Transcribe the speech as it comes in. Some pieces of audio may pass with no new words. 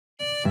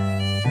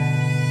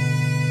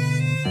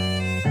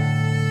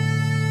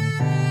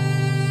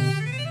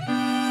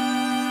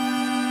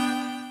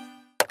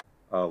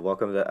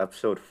Welcome to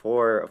episode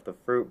 4 of the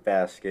Fruit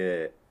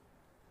Basket.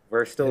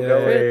 We're still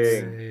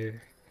Fruits.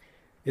 going.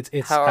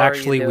 It's How are you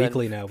actually doing,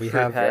 weekly now. We fruit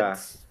have Yeah.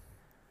 heads?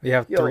 we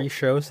have Yo, three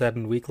shows that have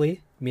been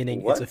weekly, meaning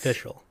it's what's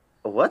official.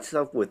 what's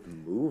up with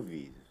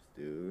movies,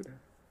 dude?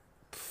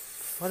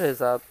 What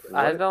is up?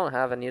 I What don't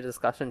have any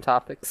discussion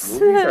topics.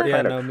 movies are Yeah,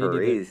 kind no, of me neither.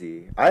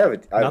 crazy. I have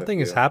a Nothing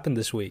has few. happened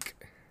this week.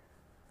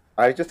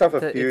 I just have a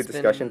Th- few it's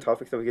discussion been-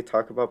 topics that we could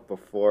talk about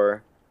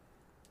before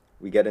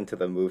we get into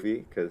the movie,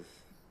 because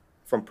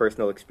from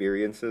personal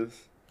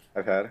experiences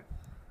I've had.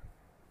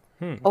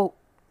 Oh,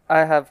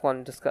 I have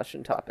one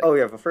discussion topic. Oh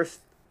yeah, but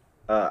first,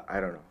 I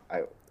don't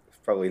know.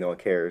 Probably no one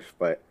cares,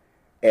 but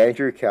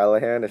Andrew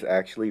Callahan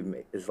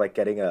is like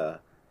getting a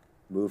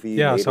movie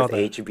Yeah, I made saw with that.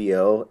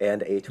 HBO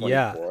and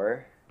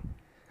A24.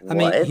 I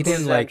mean, he What? didn't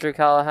Who's like. Andrew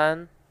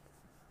Callahan?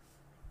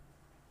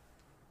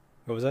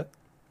 What was that?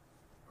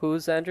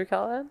 Who's Andrew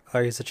Callahan?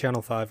 Oh, he's a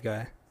Channel 5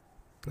 guy.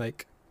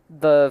 Like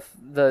The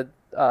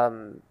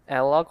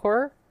analog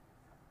horror?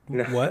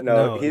 what?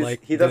 No,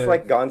 like he does the-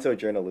 like Gonzo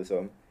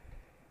journalism.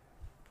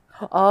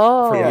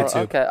 Oh,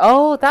 YouTube. okay.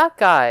 Oh, that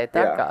guy.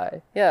 That Yeah.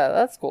 guy. Yeah,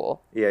 that's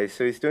cool. Yeah,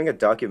 so he's doing a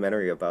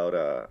documentary about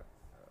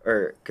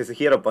or because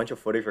he had a bunch of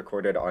footage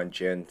recorded on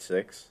Gen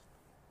 6.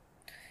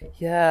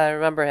 Yeah, I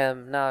remember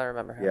him. Now I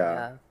remember him. Yeah.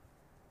 Yeah.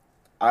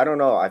 I don't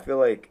know. I feel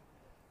like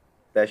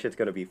that shit's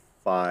gonna be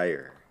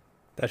fire.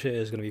 that shit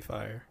is gonna be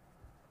fire.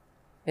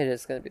 It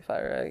is gonna be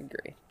fire. I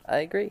agree. I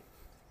agree.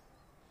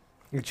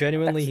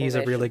 Genuinely, he's a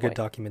really Exclamation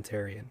good point.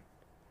 documentarian.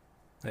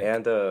 Like,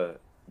 And a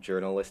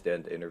journalist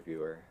and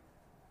interviewer.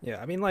 yeah,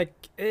 I mean, like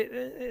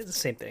it's the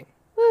same thing.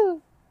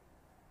 Woo.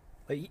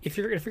 Like if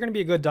you're gonna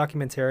be a good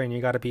documentarian,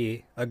 you got to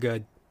be a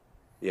good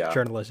Yeah.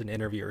 journalist and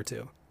interviewer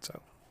too. So,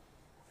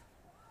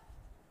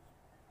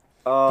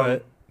 Um,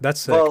 but that's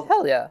sick. well,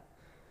 Hell yeah.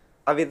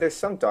 I mean, there's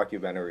some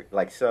documentary,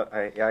 like, so,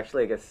 I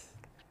guess,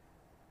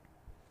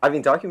 I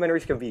mean,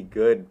 documentaries can be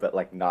good, but,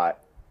 like, not,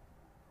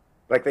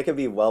 like, they can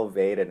be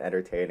well-made and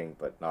entertaining,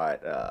 but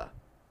not,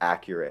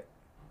 accurate,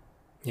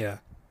 Yeah.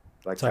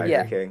 like Sorry. Tiger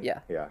Yeah, King. yeah.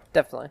 Yeah.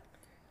 Definitely.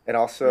 And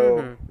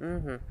also,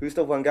 Mm-hmm. who's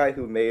the one guy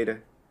who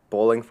made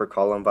Bowling for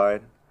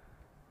Columbine?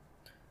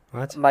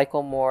 What?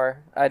 Michael Moore.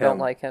 I don't Him.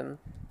 like him.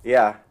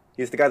 Yeah,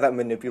 he's the guy that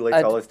manipulates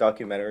I all d- his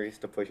documentaries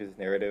to push his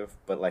narrative,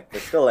 but, like,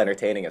 they're still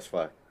entertaining as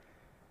fuck.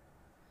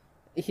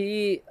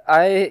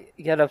 I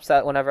get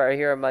upset whenever I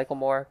hear of Michael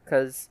Moore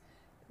because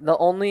the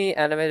only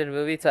animated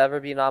movie to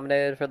ever be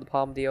nominated for the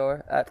Palme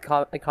d'Or at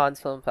Cannes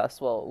Film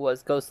Festival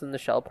was Ghost in the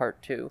Shell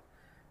Part 2,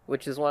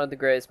 which is one of the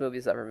greatest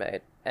movies ever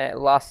made, and it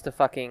lost to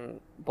fucking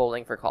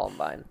Bowling for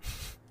Columbine.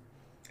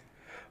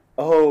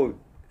 Oh,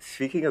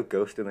 speaking of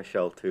Ghost in the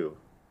Shell, too,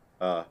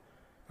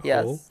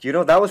 Yes. Oh. do you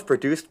know that was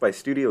produced by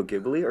Studio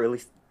Ghibli, or at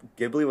least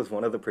Ghibli was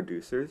one of the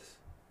producers?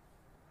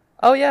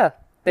 Oh yeah,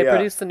 they Yeah.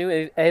 produced the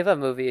new Ava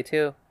movie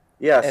too.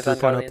 Yes. If I'm-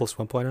 2.0 plus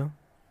 1.0?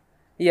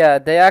 Yeah,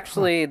 they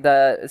actually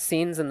the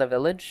scenes in the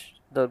village,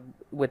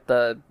 with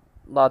the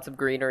lots of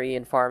greenery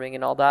and farming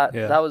and all that.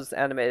 Yeah. That was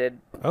animated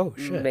Oh,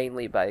 shit.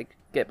 mainly by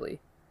Ghibli.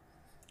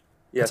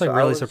 Yeah, That's like so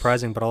really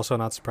surprising, but also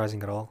not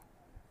surprising at all.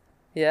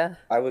 Yeah.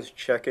 I was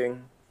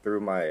checking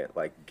through my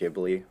like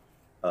Ghibli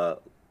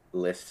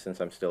list since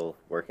I'm still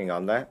working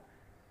on that.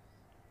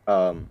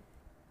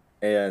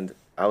 And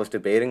I was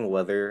debating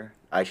whether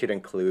I should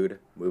include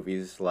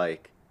movies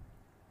like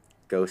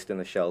Ghost in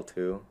the Shell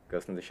 2,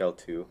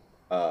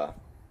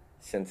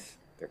 since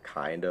they're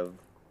kind of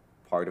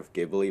part of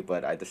Ghibli,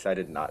 but I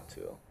decided not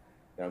to.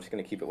 And I'm just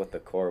gonna keep it with the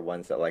core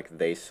ones that like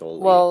they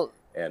solely Well,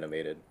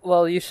 animated.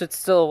 you should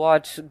still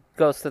watch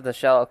Ghost in the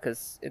Shell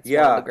because it's one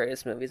Yeah, of the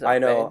greatest movies ever I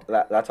know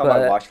made. that's on my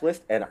But- watch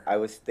list, and I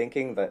was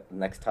thinking that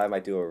next time I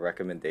do a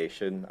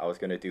recommendation, I was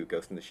gonna do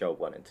Ghost in the Shell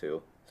 1 and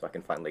 2, so I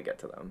can finally get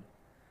to them.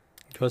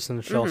 Ghost in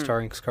the Shell Mhm.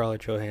 starring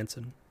Scarlett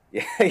Johansson.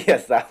 Yeah,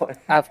 yes, that one.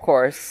 Of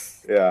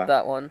course. Yeah.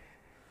 That one.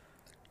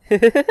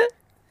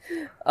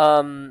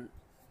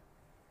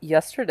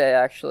 Yesterday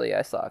actually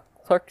I saw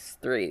Clerks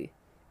 3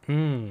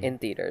 in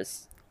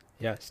theaters.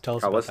 Yes, tell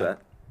us How about was that?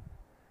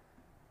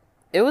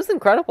 It was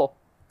incredible.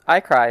 I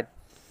cried.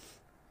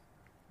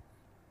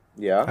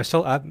 Yeah. I'm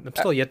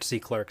still yet to see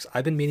Clerks.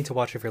 I've been meaning to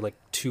watch it for like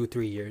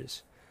 2-3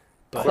 years.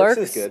 But Clerks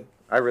Clerks- is good.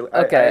 I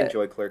Okay.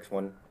 enjoy Clerks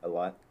 1 a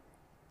lot.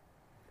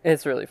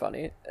 It's really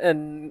funny.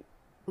 And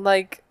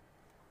like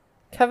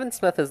Kevin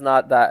Smith is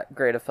not that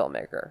great a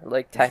filmmaker,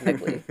 like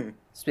technically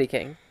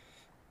speaking.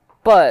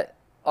 But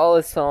all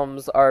his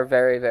films are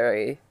very,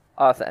 very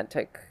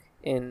authentic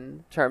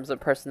in terms of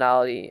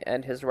personality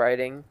and his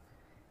writing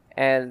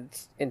and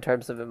in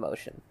terms of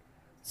emotion.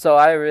 So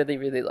I really,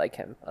 really like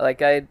him.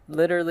 Like I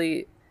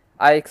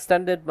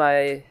extended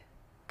my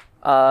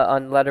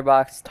on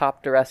Letterboxd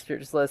top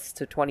directors list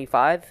to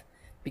 25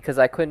 because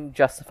I couldn't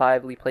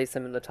justifiably place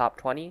him in the top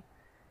 20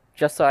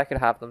 just so I could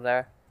have them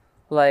there.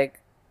 Like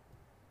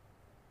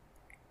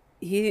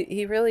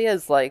he really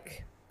is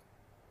like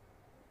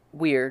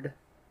weird.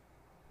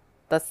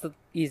 That's the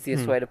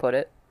easiest way to put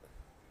it.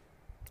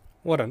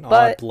 what an odd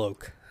But-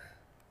 bloke.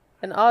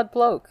 An odd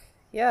bloke.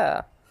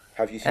 Yeah.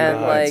 Have you seen And,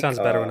 him like- it sounds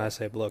better when I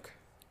say bloke.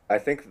 I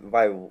think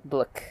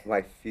Look,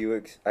 my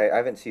I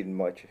haven't seen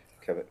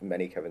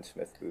many Kevin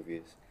Smith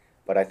movies,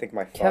 but I think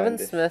my Kevin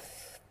fondest.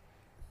 Smith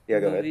Yeah,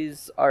 go ahead.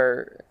 movies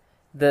are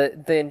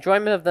the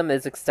enjoyment of them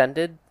is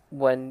extended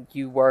when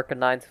you work a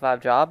 9 to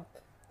 5 job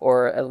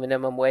or a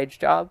minimum wage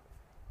job,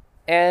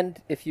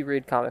 and if you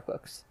read comic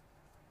books.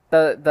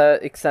 The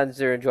extends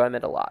your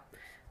enjoyment a lot.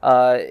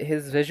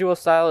 His visual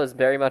style is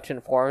very much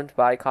informed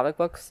by comic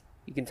books.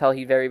 You can tell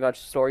he very much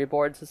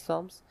storyboards his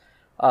films.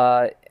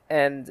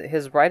 And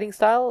his writing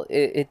style,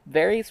 it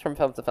varies from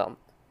film to film.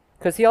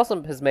 Because he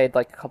also has made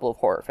like a couple of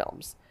horror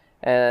films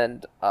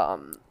and a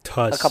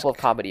couple of Tusk.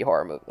 comedy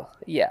horror movies.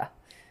 Yeah,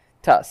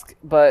 Tusk.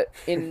 But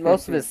in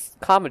most of his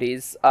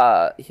comedies,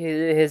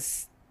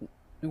 his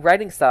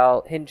writing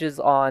style hinges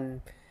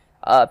on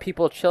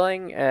people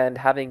chilling and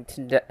having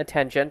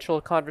tangential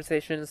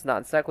conversations,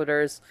 non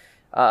sequiturs,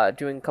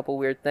 doing a couple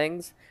weird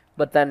things,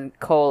 but then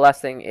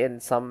coalescing in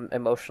some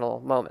emotional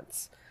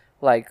moments.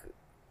 Like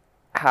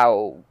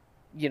how,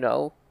 you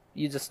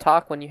just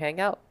talk when you hang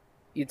out.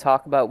 You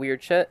talk about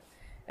weird shit,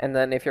 and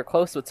then if you're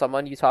close with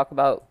someone, you talk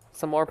about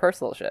some more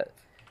personal shit.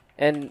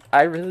 And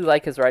I really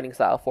like his writing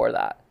style for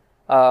that.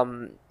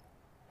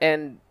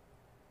 And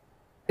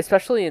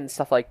especially in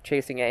stuff like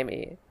Chasing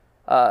Amy,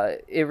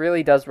 it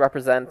really does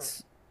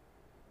represent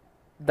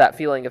that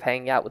feeling of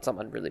hanging out with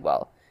someone really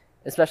well.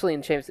 Especially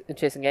in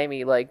Chasing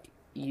Amy, like,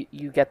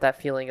 you get that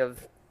feeling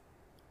of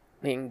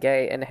being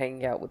gay and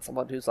hanging out with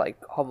someone who's, like,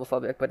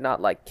 homophobic, but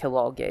not, like, kill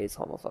all gays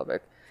homophobic.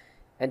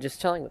 And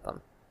just chilling with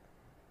them.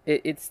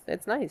 It's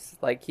nice.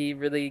 Like, he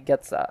really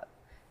gets that.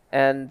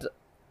 And,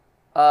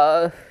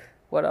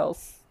 what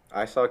else?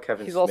 I saw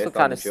Kevin He's Smith also on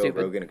kind of Joe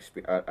stupid. Rogan.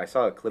 I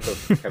saw a clip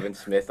of Kevin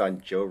Smith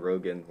on Joe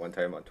Rogan one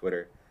time on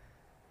Twitter.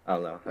 I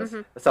don't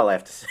know. That's all I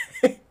have to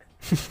say.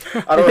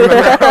 I don't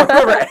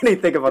remember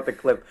anything about the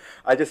clip.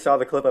 I just saw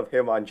the clip of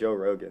him on Joe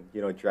Rogan,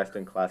 dressed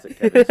in classic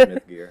Kevin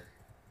Smith gear.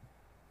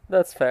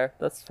 That's fair.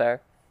 That's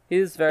fair.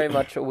 He's very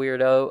much a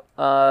weirdo.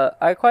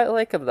 I quite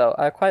like him, though.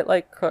 I quite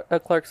like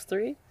Clerks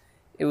 3.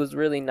 It was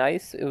really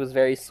nice. It was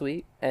very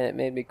sweet, and it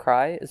made me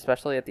cry,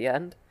 especially at the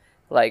end.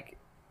 Like,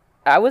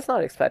 I was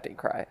not expecting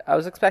to cry. I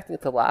was expecting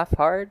to laugh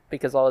hard,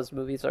 because all his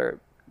movies are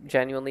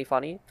genuinely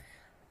funny.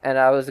 And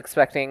I was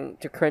expecting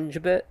to cringe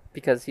a bit,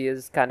 because he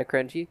is kind of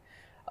cringy.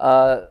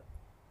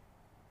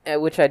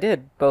 Which I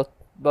did, both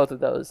of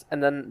those.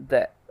 And then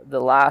the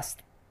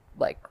last,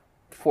 like,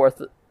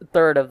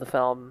 third of the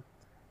film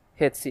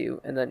hits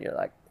you, and then you're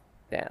like,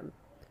 damn.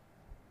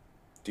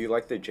 Do you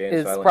like the Jay and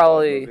It's Silent Bob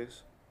probably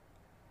movies?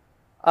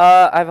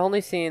 I've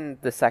only seen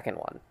the second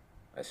one.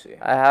 I see.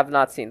 I have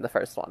not seen the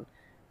first one.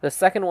 The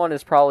second one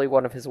is probably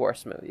one of his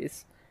worst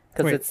movies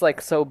because Wait. it's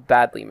like so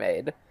badly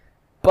made,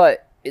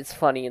 but it's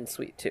funny and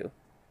sweet too.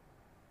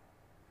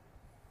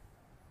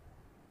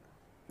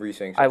 Were you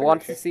saying I something?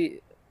 want to Rishi?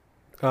 see.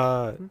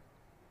 No,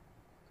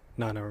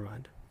 never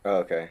mind. Oh,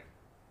 okay.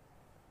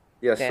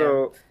 Yeah.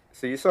 Damn.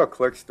 So you saw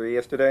Clerks 3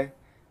 yesterday,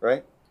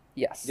 right?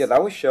 Yes. Yeah,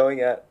 that was showing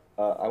at.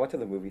 I went to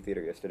the movie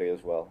theater yesterday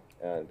as well,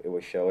 and it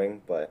was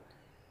showing, but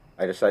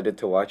I decided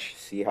to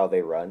See How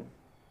They Run.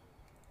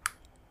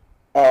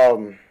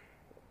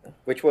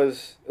 Which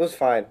was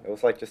fine. It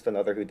was like just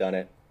another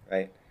whodunit,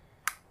 right?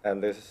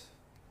 And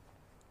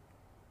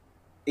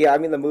yeah, I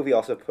mean the movie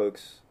also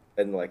pokes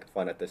and like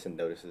fun at this and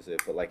notices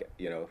it, but like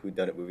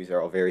whodunit movies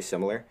are all very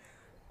similar.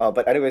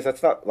 But anyways,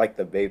 that's not like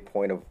the main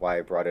point of why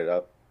I brought it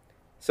up.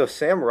 So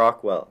Sam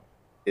Rockwell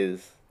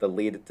is the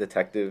lead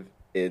detective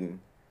in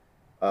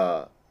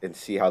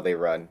See How They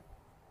Run.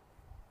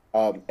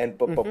 But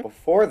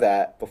before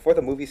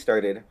the movie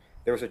started,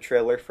 there was a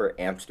trailer for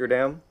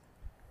Amsterdam,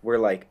 where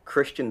like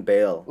Christian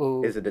Bale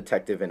Ooh. is a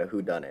detective in a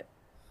whodunit.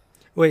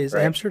 Wait, is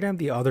Right. Amsterdam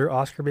the other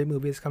Oscar bait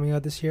movie that's coming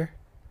out this year?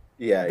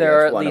 Yeah, There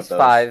are it's at one of least those.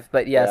 5,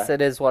 but yes, Yeah.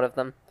 it is one of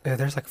them. Yeah,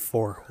 there's like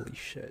 4. Holy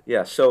shit.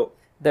 Yeah, so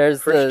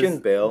There's Christian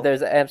Bale.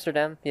 There's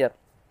Amsterdam. Yep.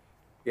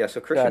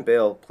 Christian ahead.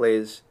 Bale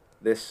plays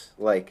this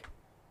like,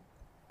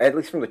 at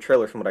least from the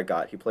trailer, from what I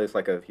got, he plays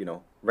like a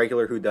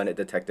regular whodunit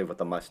detective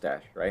with a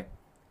mustache, right?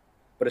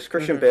 But it's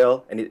Christian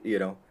Bale, and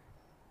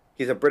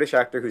he's a British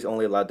actor who's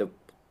only allowed to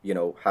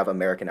have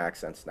American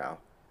accents now.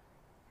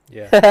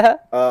 Yeah.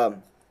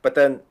 But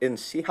then in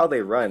See How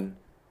They Run,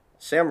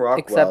 Sam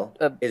Rockwell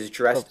Except, is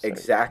dressed sorry.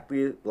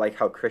 exactly like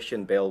how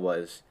Christian Bale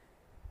was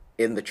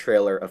in the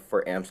trailer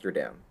for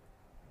Amsterdam.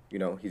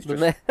 He's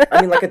just,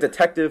 I mean, like a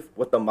detective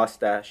with the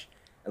mustache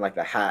and like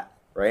the hat,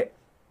 right?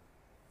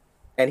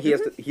 And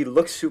he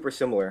looks super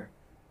similar,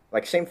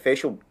 like same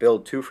facial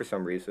build too for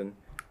some reason,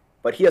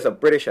 but he has a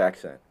British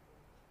accent.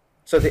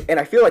 So and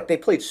I feel like they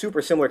played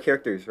super similar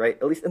characters, right?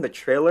 At least in the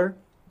trailer,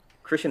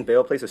 Christian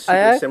Bale plays a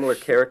super similar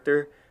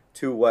character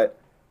to what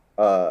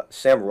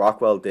Sam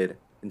Rockwell did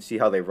in See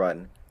How They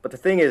Run. But the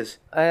thing is,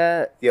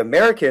 the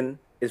American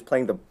is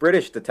playing the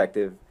British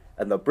detective,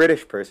 and the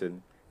British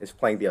person is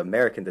playing the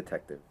American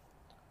detective.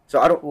 So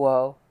I don't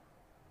Whoa.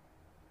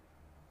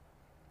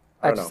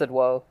 I don't just know. said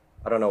whoa.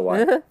 I don't know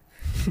why.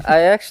 I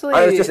actually.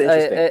 It's just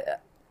interesting.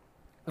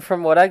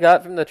 From what I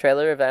got from the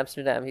trailer of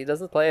Amsterdam, he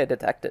doesn't play a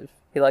detective.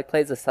 He like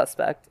plays a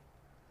suspect.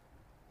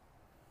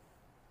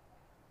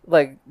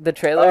 Like the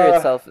trailer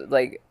itself,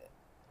 like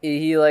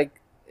he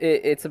like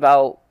it's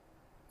about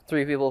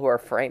three people who are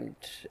framed,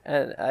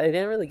 and I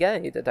didn't really get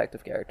any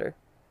detective character,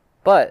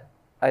 but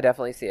I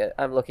definitely see it.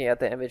 I'm looking at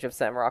the image of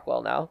Sam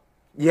Rockwell now.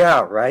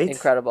 Yeah, right?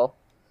 Incredible.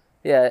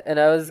 Yeah, and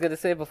I was gonna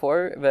say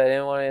before, but I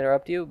didn't want to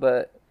interrupt you.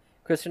 But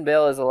Christian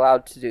Bale is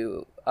allowed to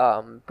do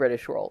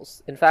British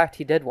roles. In fact,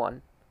 he did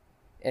one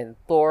in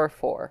Thor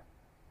 4.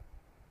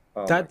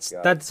 Oh That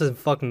my God. doesn't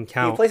fucking He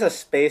count. plays a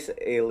space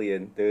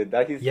alien, dude.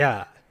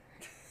 Yeah.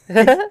 He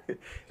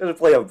doesn't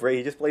play a brain.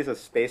 He just plays a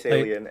space Like,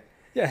 alien.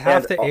 Yeah,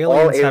 half And the all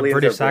aliens have aliens are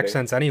British British.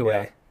 accents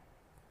anyway.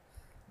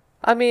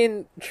 I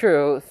mean,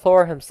 true.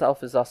 Thor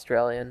himself is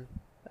Australian,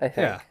 I think.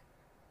 Yeah.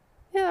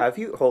 Yeah. Have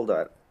you? Hold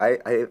on.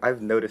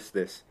 I've noticed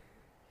this.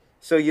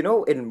 So you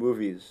know, in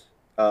movies,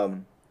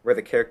 where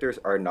the characters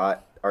are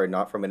not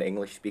from an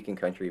English speaking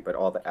country, but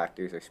all the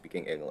actors are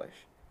speaking English.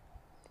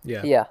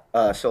 Yeah.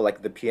 Yeah. So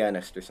like the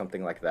pianist or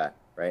something like that,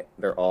 right?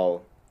 They're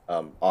all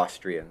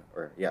Austrian,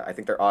 or yeah, I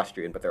think they're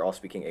Austrian, but they're all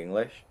speaking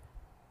English.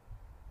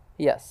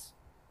 Yes.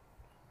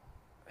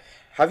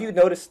 Have you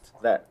noticed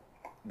that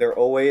they're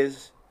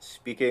always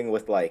speaking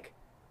with like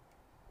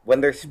when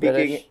they're speaking,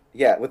 British?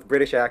 yeah, with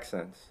British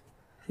accents?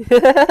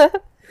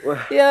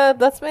 Yeah,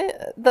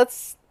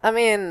 that's I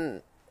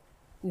mean,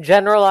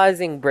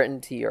 generalizing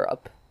Britain to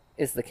Europe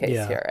is the case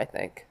Yeah. here, I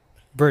think.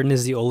 Britain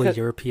is the only 'Cause-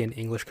 European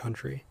English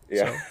country.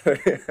 Yeah.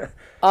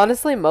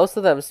 Honestly, most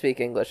of them speak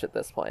English at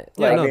this point.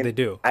 Yeah, Like, no, they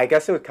do. I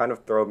guess it would kind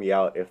of throw me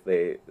out if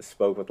they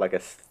spoke with like a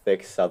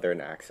thick Southern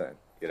accent,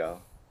 you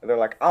know? And they're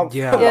like,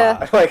 Yeah. come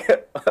Yeah.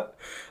 on.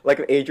 Like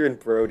if Adrian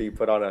Brody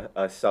put on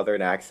a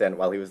Southern accent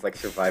while he was like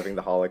surviving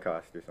the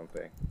Holocaust or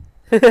something.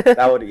 I guess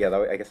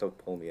that would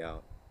pull me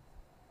out.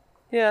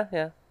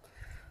 yeah.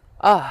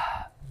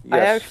 I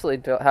Yes. actually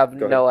don't have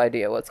Go no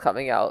idea what's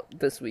coming out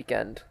this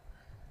weekend.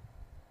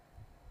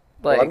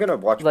 Well, Like, I'm gonna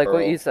watch like what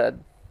Pearl. you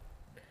said.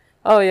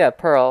 Oh yeah,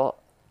 Pearl.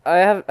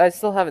 I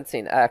still haven't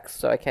seen X,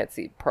 so I can't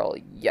see Pearl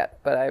yet,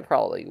 but I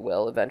probably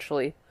will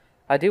eventually.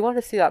 I do want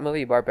to see that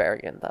movie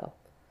Barbarian though.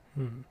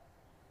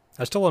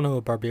 I still don't know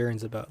what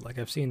Barbarian's about. Like,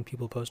 I've seen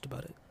people post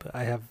about it, but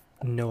I have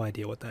no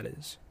idea what that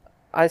is.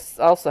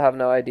 Also have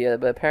no idea,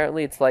 but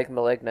apparently it's like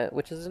Malignant,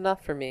 which is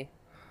enough for me.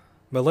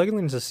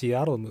 Malignant's a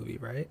Seattle movie,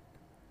 right?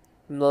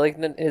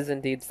 Malignant is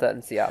indeed set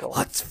in Seattle.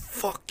 Let's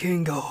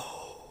fucking go.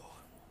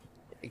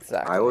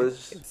 Exactly. When I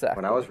was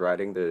Exactly.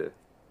 riding the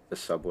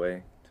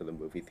subway to the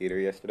movie theater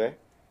yesterday,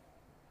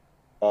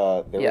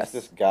 there Yes.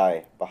 was this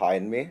guy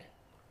behind me,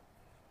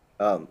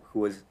 who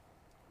was,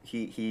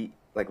 he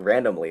like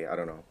randomly, I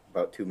don't know,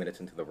 about 2 minutes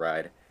into the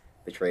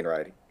train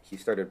ride, he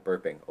started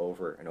burping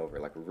over and over,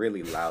 like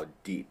really loud,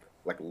 deep,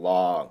 like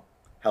long,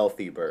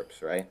 healthy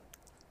burps, right?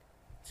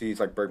 So he's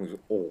like burping,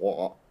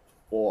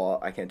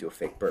 I can't do a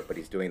fake burp, but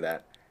he's doing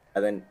that.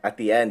 And then at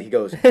the end, he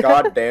goes,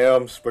 "God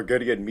damn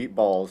spaghetti and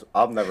meatballs!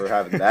 I'm never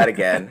having that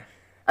again."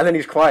 And then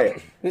he's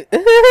quiet.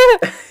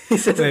 He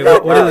sits Wait,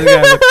 back what does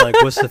down. the guy look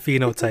like? What's the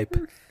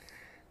phenotype?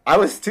 I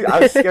was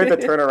scared to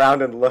turn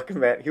around and look,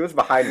 man. He was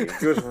behind me.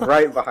 He was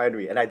right behind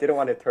me, and I didn't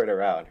want to turn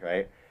around,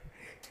 right?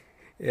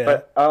 Yeah.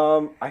 But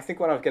I think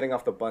when I was getting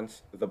off the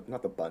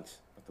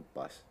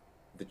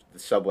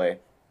subway,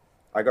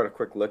 I got a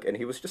quick look, and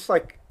he was just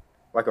like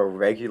a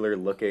regular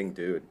looking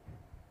dude.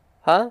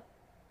 Huh?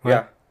 What?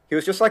 Yeah, he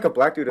was just like a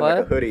black dude in like a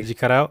What? hoodie. Did you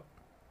cut out?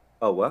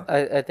 Oh, what?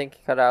 I think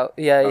he cut out.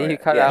 Yeah, Oh, he yeah.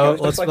 cut Yeah, out. he Oh,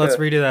 was just let's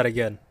like redo that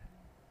again.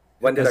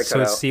 When did I So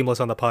cut it's out?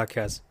 seamless on the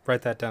podcast.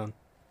 Write that down.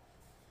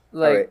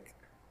 Like,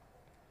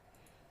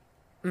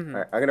 All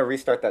right, I'm gonna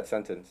restart that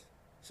sentence.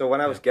 So when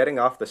I was getting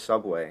off the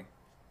subway,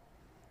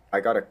 I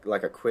got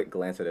a quick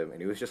glance at him, and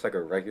he was just like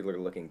a regular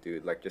looking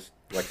dude, like just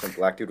like some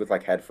black dude with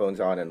like headphones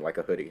on and like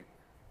a hoodie.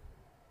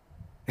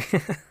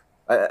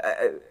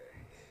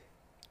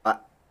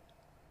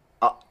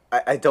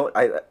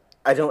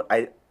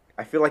 I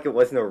I feel like it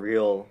wasn't a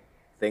real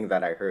thing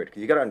that I heard,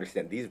 because you gotta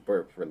understand, these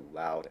burps were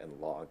loud and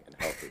long and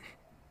healthy.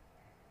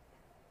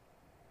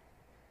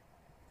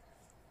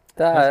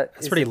 that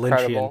That's is pretty Lynchian.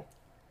 incredible.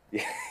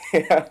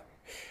 Yeah,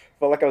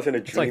 felt like I was in a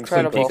like dream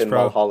Twin sequence Peaks, in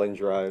bro. Mulholland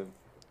Drive.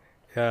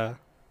 Yeah.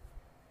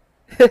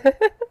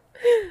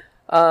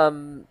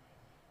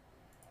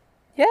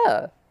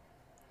 Yeah.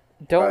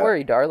 Don't Uh,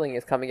 worry, Darling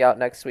is coming out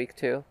next week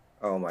too.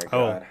 Oh my Oh,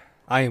 god.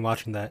 I ain't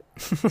watching that.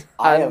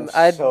 I am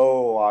I'd-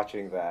 so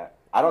watching that.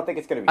 I don't think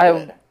it's gonna be I-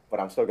 good, but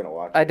I'm still gonna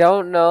watch I it.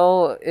 don't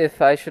know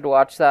if I should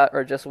watch that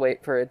or just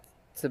wait for it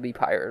to be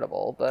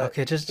piratable, but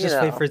Okay, just you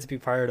wait know. for it to be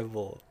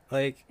piratable.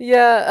 Like,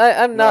 Yeah,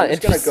 I'm No, not I'm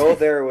just gonna interested. go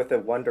there with a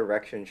One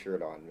Direction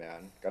shirt on,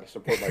 man. Gotta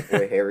support my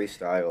boy Harry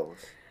Styles.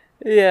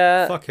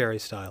 Yeah. fuck Harry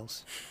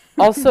Styles.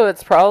 Also,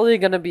 it's probably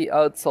gonna be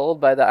outsold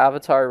by the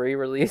Avatar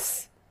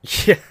re-release.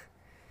 Yeah.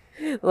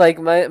 Like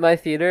my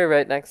theater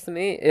right next to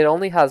me, it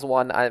only has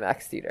one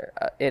IMAX theater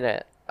in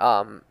it.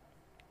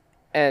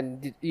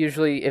 And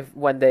usually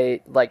when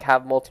they like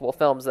have multiple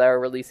films that are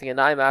releasing in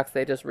IMAX,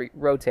 they just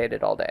rotate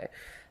it all day.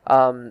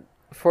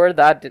 For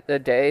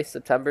that day,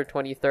 September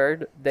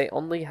 23rd, they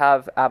only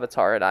have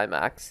Avatar at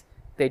IMAX.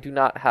 They do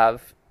not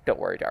have Don't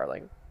Worry,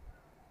 Darling.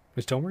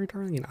 Was Don't Worry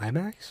Darling in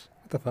IMAX?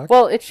 What The fuck?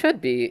 Well, it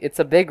should be. It's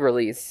a big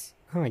release.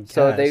 Oh my gosh.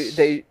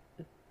 So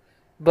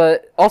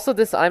but also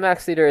this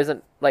IMAX theater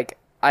isn't like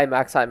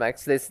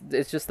IMAX.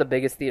 It's just the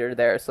biggest theater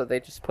there, so they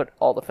just put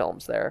all the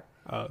films there.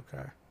 Oh,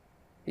 okay.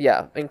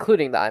 Yeah,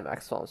 including the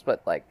IMAX films,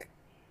 but like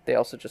they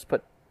also just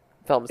put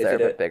films there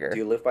but bigger. Do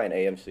you live by an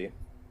AMC?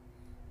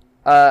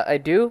 I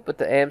do, but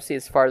the AMC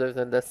is farther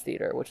than this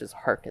theater, which is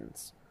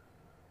Harkins.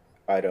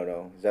 I don't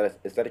know.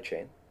 Is that a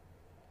chain?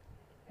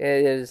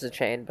 It is a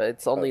chain, but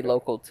it's only Okay.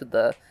 local to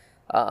the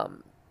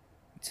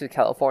to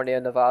California,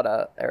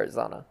 Nevada,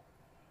 Arizona.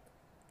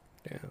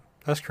 Yeah.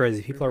 That's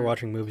crazy. People are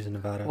watching movies in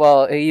Nevada.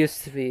 Well, it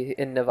used to be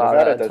in Nevada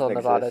Nevada until doesn't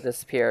Nevada exist.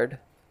 disappeared.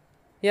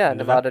 Yeah, What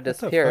Nevada the fuck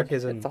disappeared.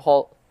 is It's a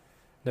whole.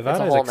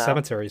 Nevada a is hole a now.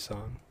 cemetery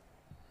song.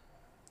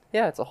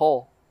 Yeah, it's a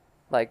hole.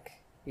 Like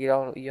you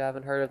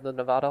haven't heard of the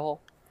Nevada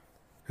hole?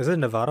 Is it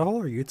Nevada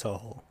Hole or Utah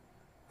Hole?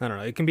 I don't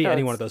know. It can be No,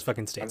 any one it's- of those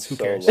fucking I'm states. Who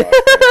so cares? lost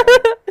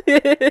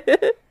right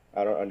now.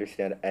 I don't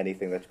understand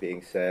anything that's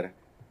being said.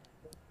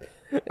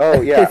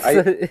 Oh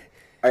yeah,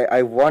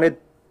 I wanted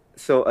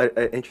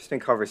an interesting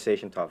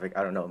conversation topic.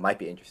 I don't know. It might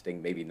be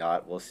interesting, maybe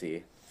not. We'll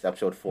see. It's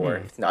episode 4.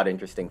 If it's not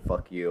interesting,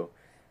 fuck you.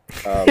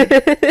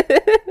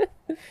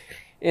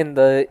 in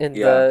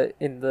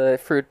the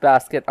fruit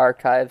basket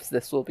archives,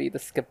 this will be the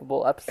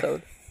skippable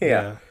episode.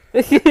 Yeah.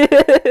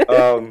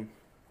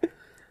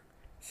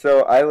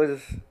 So I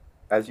was,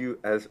 as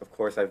of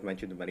course I've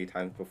mentioned many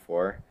times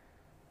before,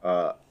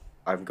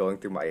 I'm going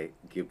through my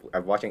Ghibli.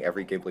 I'm watching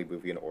every Ghibli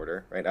movie in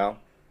order right now.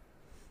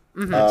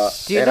 Do you and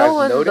know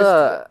I've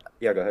when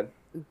Yeah, go ahead.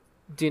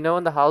 Do you know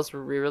when the Howl's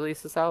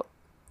re-release is out?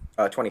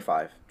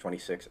 25,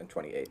 26, and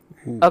 28.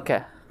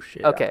 Okay.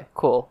 Shit. Okay,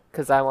 cool.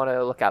 Because I want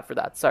to look out for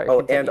that. Sorry. Oh,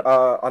 continue. and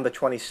on the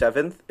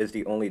 27th is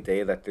the only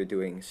day that they're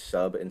doing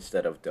sub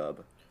instead of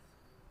dub.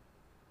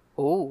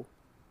 Ooh.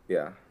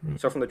 Yeah.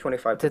 So from the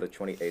 25th to the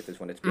 28th is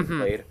when it's being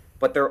played.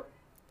 But they're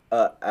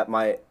at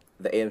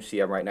the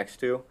AMC I'm right next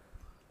to.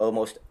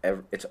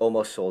 It's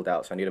almost sold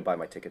out, so I need to buy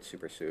my tickets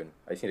super soon.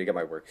 I just need to get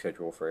my work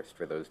schedule first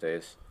for those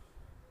days.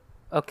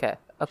 Okay.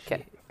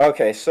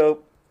 Okay, so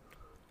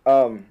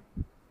what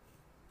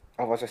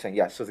was I saying?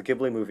 Yeah, so the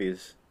Ghibli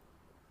movies,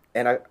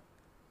 and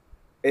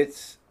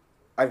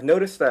I've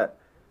noticed that,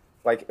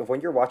 like,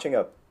 when you're watching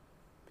a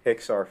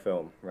Pixar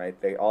film, right,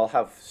 they all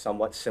have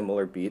somewhat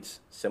similar beats,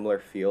 similar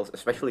feels,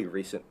 especially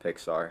recent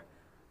Pixar,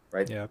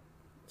 right? Yeah.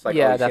 It's like,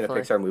 Yeah, you've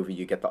definitely. seen a Pixar movie,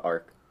 you get the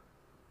arc.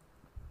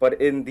 But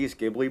in these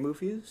Ghibli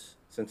movies,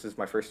 since it's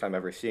my first time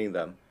ever seeing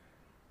them,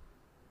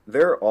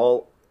 they're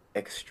all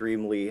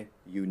extremely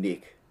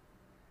unique.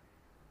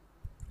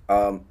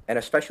 And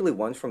especially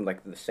ones from,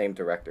 like, the same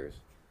directors.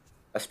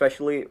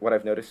 Especially what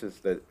I've noticed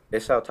is the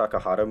Isao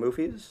Takahata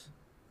movies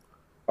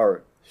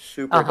are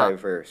super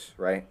diverse,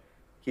 right?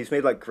 He's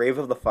made, like, Grave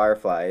of the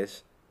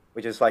Fireflies,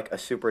 which is, like, a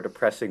super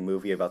depressing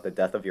movie about the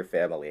death of your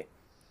family.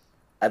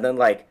 And then,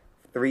 like,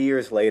 3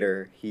 years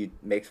later, he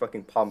makes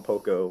fucking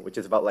Pompoko, which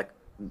is about, like,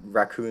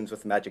 raccoons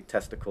with magic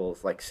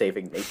testicles, like,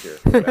 saving nature,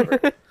 or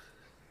whatever.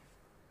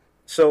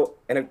 So,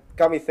 and it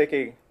got me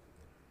thinking,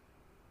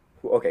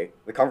 okay,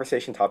 the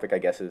conversation topic, I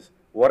guess, is,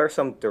 what are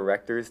some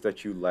directors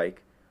that you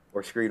like,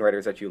 or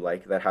screenwriters that you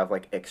like, that have,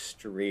 like,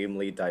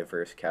 extremely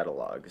diverse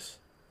catalogs?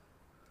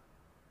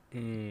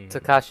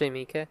 Takashi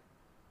Miike.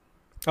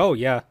 Oh,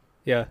 yeah.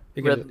 Yeah.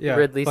 You can- yeah.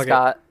 Ridley fuck it.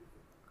 Scott.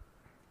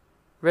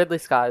 Ridley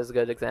Scott is a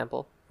good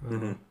example.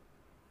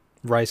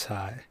 Rice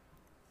High.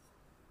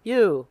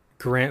 You.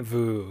 Grant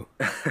Vu.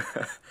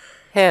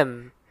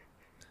 Him.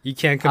 You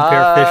can't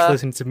compare fish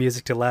listening to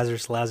music to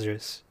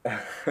Lazarus.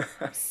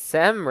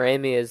 Sam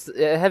Raimi is.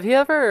 Have you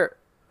ever?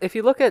 If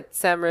you look at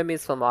Sam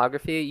Raimi's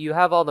filmography, you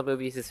have all the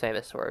movies he's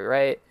famous for,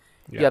 right?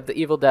 Yeah. You have the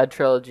Evil Dead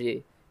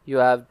trilogy. You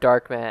have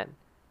Darkman.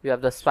 You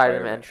have the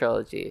Spider-Man Spider-Man.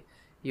 trilogy.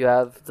 You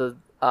have the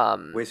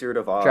Wizard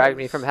of Oz. Drag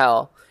Me from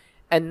Hell,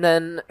 and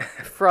then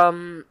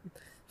from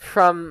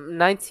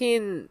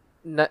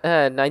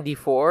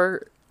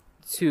 1994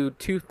 to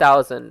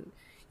 2000,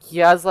 he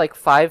has like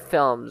 5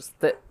 films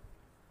that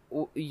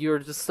you're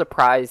just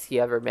surprised he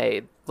ever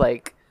made.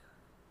 Like,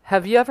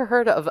 have you ever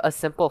heard of A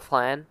Simple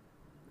Plan?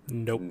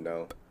 Nope.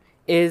 No.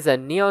 It is a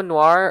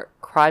neo-noir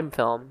crime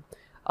film,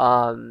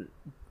 and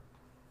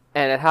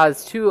it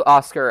has 2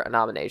 Oscar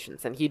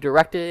nominations, and he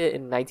directed it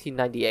in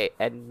 1998,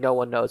 and no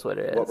one knows what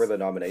it is. What were the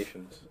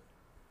nominations?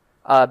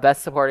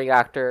 Best Supporting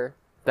Actor,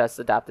 Best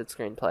Adapted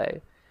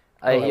Screenplay.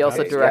 He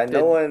also okay. directed. Yeah,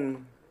 no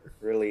one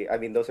really... I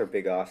mean, those are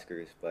big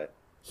Oscars, but...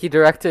 He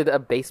directed a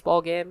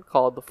baseball game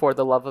called For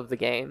the Love of the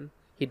Game.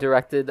 He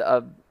directed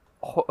a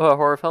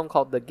horror film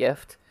called The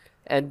Gift,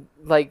 and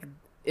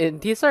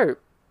these are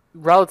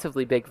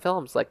relatively big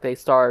films. Like, they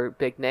star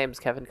big names: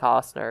 Kevin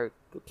Costner,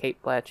 Kate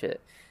Blanchett,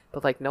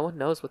 but like no one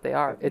knows what they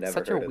are. I've It's never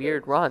such a heard of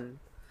weird those. run.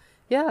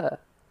 Yeah,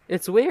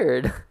 it's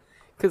weird.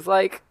 Cause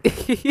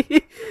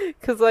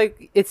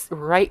it's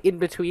right in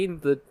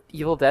between the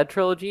Evil Dead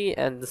trilogy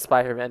and the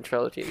Spider-Man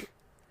trilogy.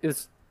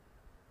 It's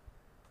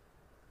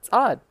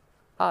odd.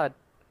 You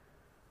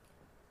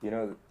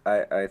know,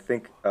 I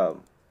think a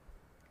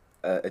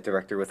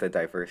director with a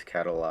diverse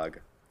catalog,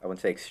 I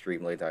wouldn't say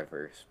extremely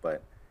diverse,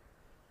 but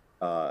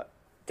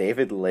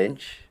David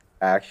Lynch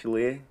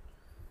actually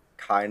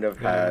kind of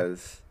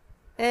has.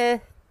 Eh.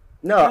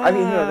 No, I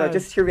mean no.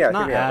 Just hear me out.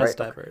 Not Hear me out, as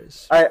right?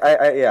 diverse.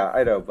 Yeah,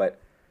 I know, but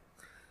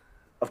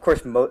of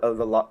course,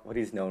 what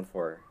he's known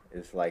for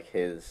is like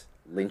his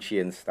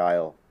Lynchian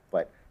style.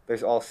 But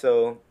there's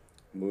also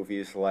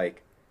movies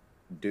like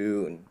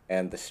Dune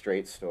and The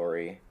Straight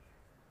Story,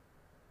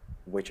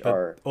 which But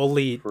are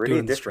only pretty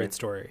doing the different. straight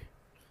story.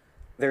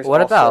 There's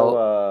What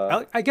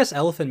also, I guess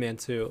Elephant Man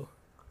too.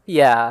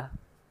 Yeah.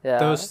 Yeah.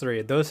 Those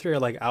three are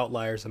like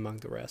outliers among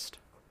the rest.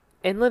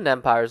 Inland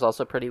Empire is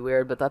also pretty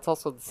weird, but that's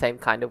also the same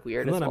kind of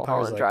weird Inland as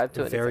Empire is Mulholland Drive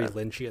to an very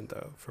extent. Lynchian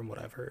though, from what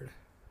I've heard.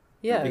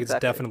 Yeah, I think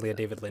exactly. it's definitely a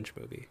David Lynch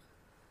movie.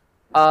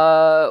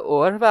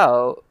 What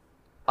about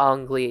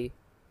Ang Lee?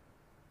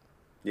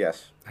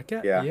 yes. I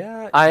get, Yeah.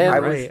 yeah, I you're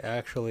am- right,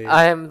 actually.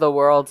 I am the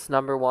world's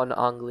 #1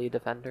 Ang Lee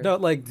defender. No,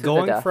 like the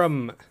going death.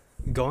 from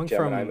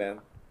Gemini Man.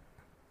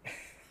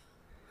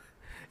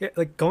 yeah,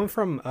 like going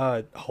from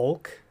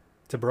Hulk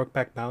to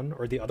Brokeback Mountain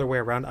or the other way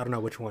around. I don't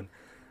know which one.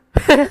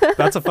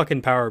 That's a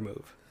fucking power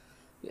move.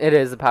 It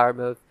is a power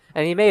move.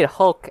 And he made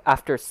Hulk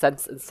after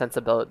Sense and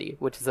Sensibility,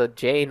 which is a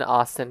Jane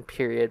Austen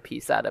period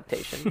piece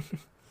adaptation.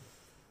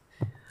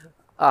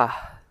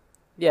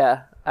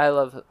 Yeah, I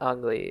love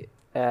Ang Lee.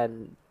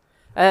 And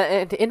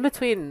in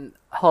between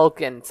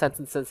Hulk and Sense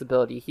and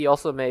Sensibility, he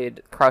also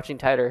made Crouching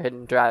Tiger,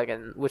 Hidden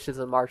Dragon, which is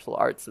a martial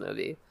arts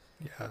movie.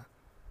 Yeah.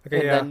 And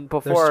Okay, yeah. then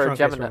there's before strong case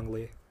for Gemini- Ang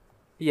Lee.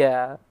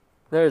 Yeah,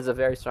 there is a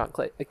very strong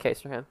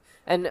case for him.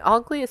 And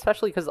Ang Lee,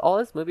 especially because all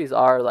his movies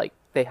are, like,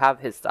 they have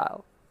his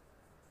style.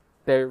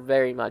 They're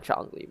very much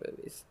Ang Lee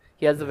movies.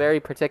 He has a very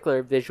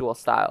particular visual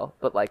style,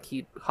 but, like,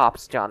 he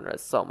hops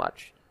genres so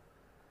much.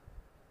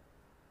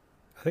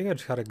 I think I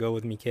just gotta go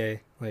with Mickey,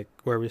 like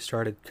where we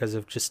started, because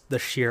of just the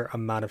sheer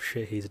amount of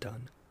shit he's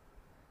done.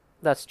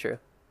 That's true.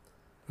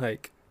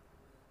 Like,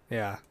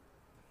 yeah.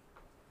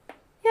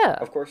 Yeah.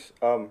 Of course,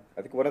 I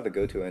think one of the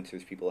go-to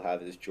answers people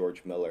have is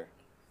George Miller.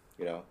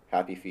 You know,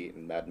 Happy Feet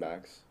and Mad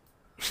Max.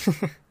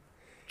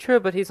 True,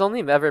 but he's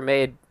only ever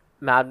made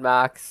Mad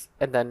Max,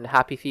 and then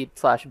Happy Feet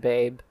 /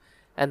 Babe,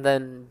 and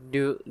then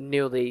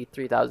newly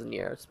 3,000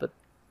 Years, but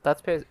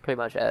that's pretty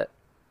much it.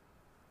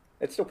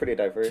 It's still pretty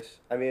diverse.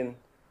 I mean,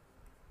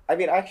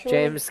 actually,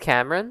 James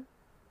Cameron?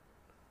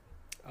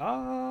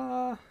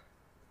 I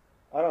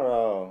don't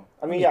know.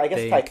 I mean, me yeah, I guess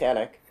think.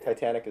 Titanic.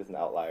 Titanic is an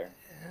outlier.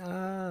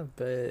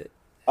 But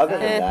Other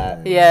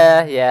than that,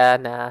 Yeah,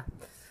 nah.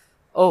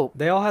 Oh,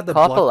 they all had the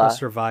Coppola.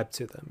 blockbuster vibe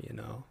to them, you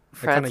know. It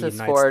kind of Francis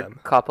unites Ford them.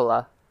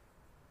 Coppola.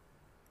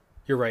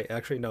 You're right.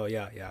 Actually, no.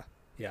 Yeah.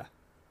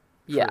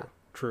 Yeah.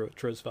 True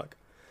as fuck.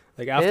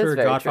 Like is after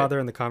very Godfather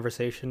and The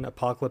Conversation,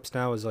 Apocalypse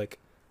Now is like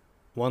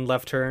one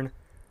left turn,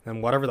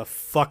 and whatever the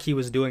fuck he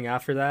was doing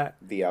after that,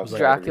 The was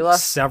Outsiders. like Dracula?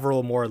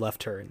 several more left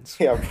turns.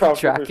 Yeah, probably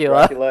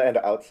Dracula. Dracula and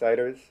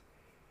Outsiders.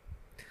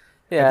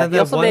 Yeah, And he then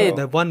also made...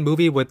 the one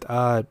movie with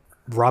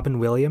Robin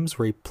Williams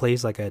where he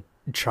plays like a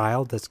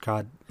child that's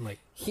got like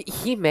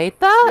He made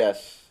that?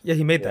 Yes. yeah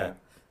he made Yeah. that.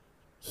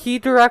 He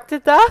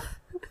directed that?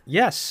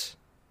 Yes,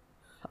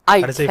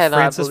 I that is a cannot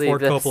Francis believe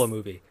Ford this. Coppola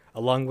movie,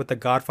 along with The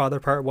Godfather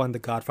Part 1, The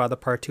Godfather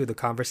Part 2, The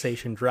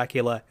Conversation,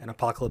 Dracula, and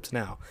Apocalypse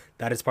Now.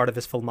 That is part of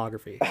his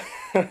filmography.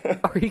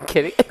 Are you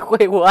kidding?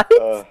 Wait, what?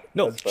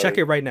 No, That's check funny.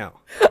 it right now.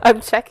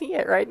 I'm checking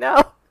it right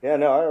now. Yeah,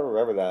 no, I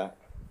remember that.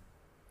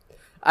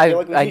 I feel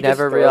like we I should never just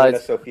throw in a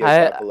realized.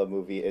 Sofia Coppola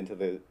movie into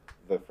the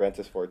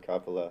Francis Ford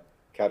Coppola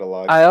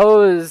catalog. I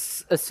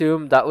always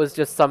assumed that was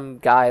just some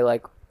guy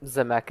like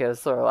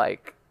Zemeckis or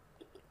like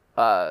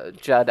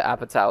Judd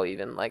Apatow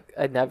even. Like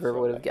I never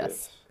would have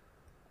guessed.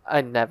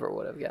 I never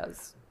would have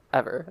guessed.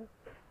 Ever.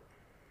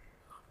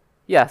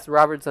 Yes,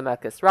 Robert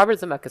Zemeckis. Robert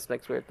Zemeckis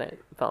makes weird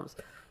films.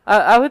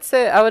 I would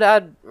say I would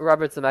add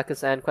Robert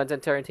Zemeckis and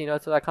Quentin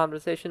Tarantino to that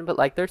conversation, but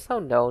like they're so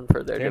known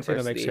for their Tarantino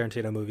diversity. makes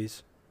Tarantino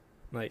movies.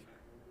 Like,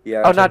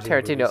 Yeah. Oh, not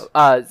Tarantino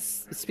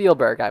Tarantino.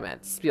 Spielberg. I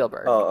meant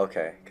Spielberg. Oh,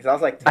 okay. Because I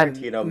was like, I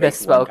Tarantino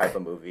makes one misspoke. type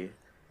of movie.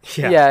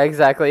 yeah.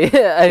 Exactly. He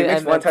I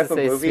makes one meant to type of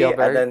say movie, Spielberg.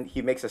 and then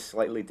he makes a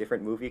slightly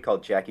different movie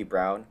called Jackie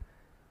Brown.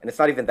 And it's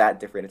not even that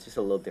different. It's just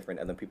a little different,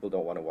 and then people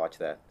don't want to watch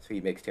that. So he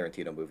makes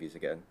Tarantino movies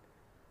again.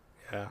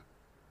 yeah.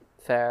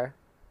 Fair.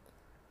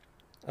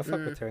 I fuck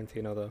with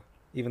Tarantino though,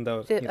 even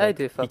though Yeah, I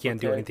do he fuck can't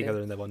with do anything Tarantino. other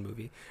than that one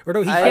movie. Or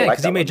no, he I can like because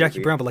he that made one Jackie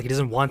movie. Brown, but like he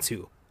doesn't want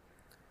to.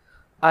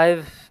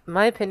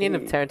 My opinion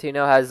of He-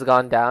 Tarantino has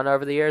gone down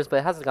over the years, but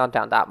it hasn't gone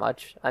down that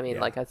much. I mean,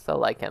 Yeah. like I still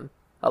like him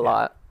a Yeah.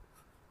 lot.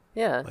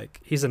 Yeah. Like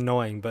he's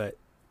annoying, but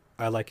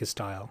I like his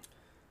style.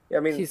 Yeah, I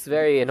mean, He's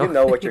very You know what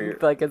annoying, you're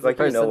like, as a you know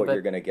person, what but-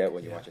 you're gonna get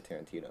when you Yeah. watch a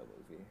Tarantino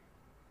movie.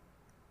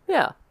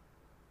 Yeah.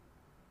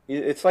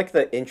 It's like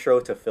the intro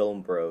to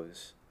Film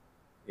Bros.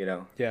 You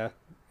know. Yeah.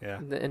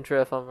 The intro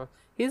to film.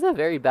 He's a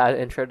very bad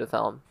intro to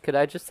film. Could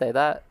I just say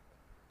that?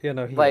 Yeah,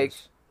 no, he Like-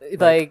 is.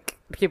 Like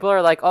people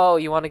are like, "Oh,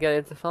 you want to get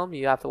into film?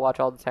 You have to watch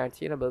all the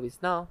Tarantino movies."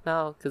 No,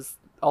 because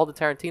all the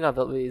Tarantino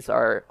movies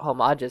are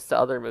homages to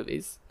other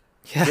movies.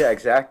 Yeah. Yeah,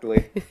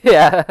 exactly.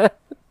 Yeah.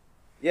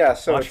 Yeah,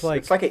 so Watch,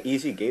 it's like an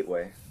easy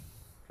gateway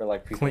for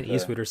like people. Clint to-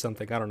 Eastwood or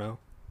something. I don't know.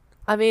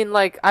 I mean,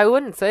 like, I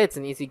wouldn't say it's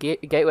an easy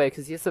gateway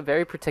because he has a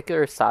very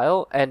particular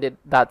style, and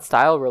that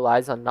style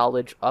relies on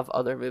knowledge of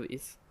other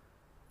movies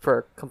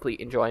for complete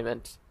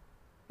enjoyment.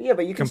 Yeah,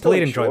 but you can still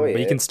Complete enjoy enjoyment, but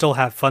you it. can still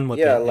have fun with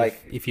Yeah, it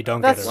like if you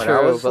don't That's get it when right.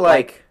 I true, was but,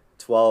 like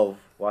 12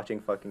 watching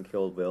fucking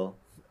Kill Bill,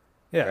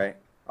 Yeah. right?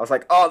 I was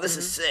like, "Oh, this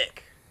is Mhm.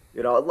 sick."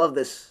 You know, I love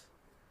this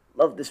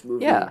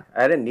movie. Yeah.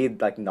 I didn't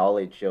need like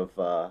knowledge of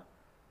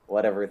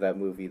whatever that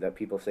movie that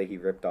people say he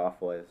ripped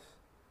off was.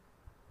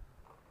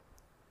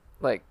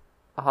 Like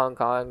Hong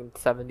Kong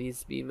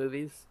 70s B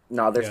movies.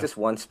 No, there's Yeah. this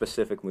one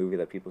specific movie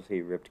that people say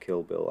he ripped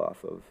Kill Bill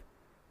off of.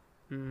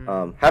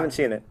 Mm, Haven't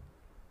seen it,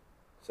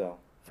 so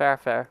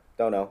fair.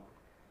 don't know.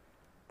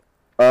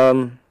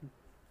 Um,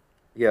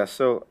 yeah.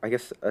 So I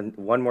guess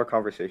one more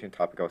conversation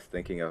topic I was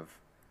thinking of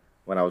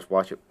when I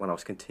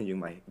was continuing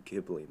my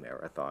Ghibli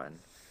marathon,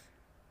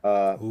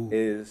 Ooh.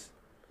 is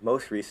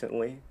most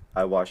recently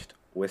I watched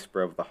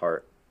Whisper of the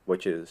Heart,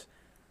 which is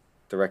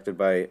directed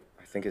by,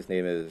 I think his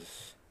name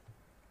is,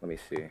 let me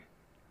see,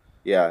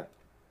 yeah,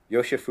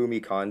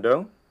 Yoshifumi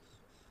Kondo,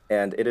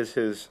 and it is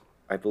his,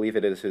 I believe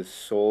it is his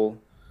sole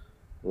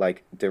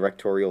like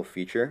directorial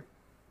feature,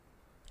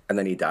 and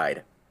then he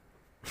died.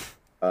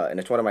 And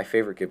it's one of my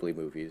favorite Ghibli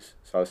movies.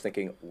 So I was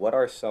thinking, who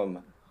are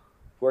some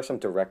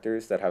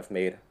directors that have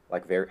made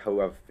like who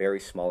have very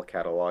small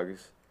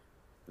catalogs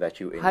that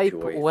you enjoy Hype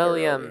thoroughly?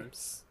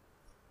 Williams.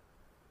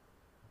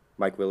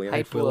 Mike Williams.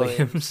 Hype Hype Williams.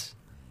 Williams.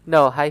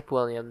 No, Hype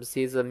Williams.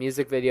 He's a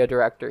music video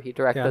director. He Yeah, I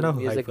directed know a who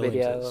music Hype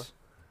Williams video. is.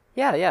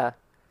 Yeah.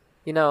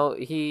 You know,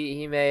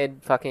 he made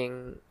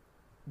fucking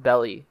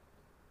Belly.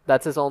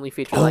 That's his only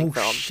feature Oh length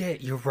film.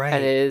 shit, you're And it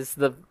right. is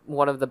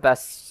one of the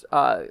best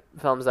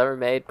films ever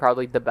made,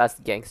 probably the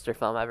best gangster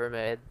film ever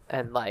made.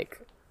 And like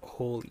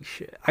Holy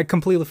shit. I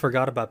completely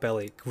forgot about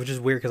Belly, which is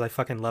weird because I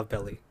fucking love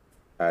Belly.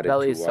 Added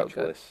Belly to is so watch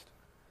good. list.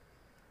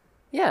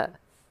 yeah.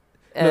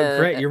 No,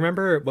 great. You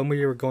remember when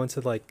we were going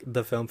to like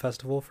the film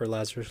festival for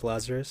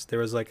Lazarus? There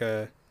was like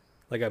a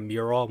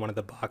mural on one of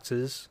the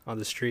boxes on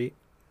the street.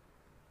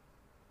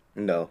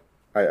 No,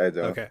 I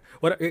don't. Okay.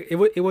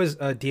 It was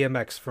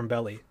DMX from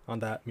Belly on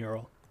that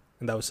mural,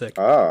 and that was sick.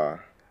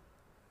 Ah,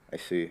 I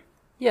see.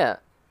 Yeah.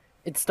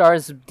 It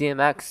stars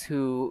DMX,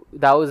 who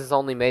that was his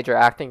only major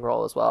acting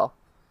role as well,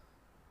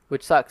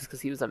 which sucks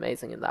because he was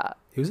amazing in that.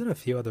 He was in a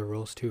few other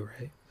roles too,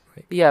 right?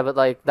 Yeah, but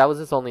like that was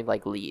his only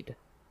like lead.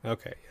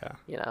 Okay, yeah.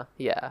 You know?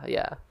 Yeah.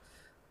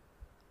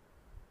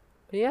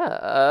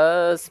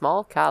 But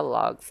small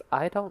catalogs.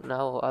 I don't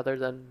know other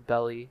than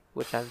Belly,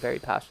 which I'm very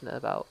passionate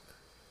about.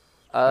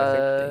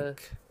 I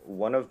think.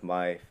 One of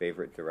my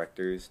favorite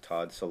directors,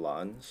 Todd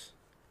Solondz,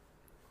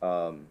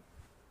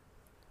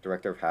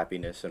 director of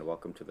Happiness and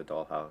Welcome to the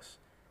Dollhouse.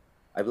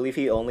 I believe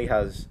he only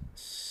has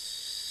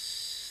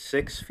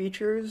 7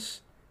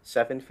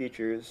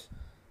 features,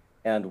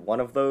 and one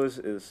of those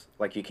is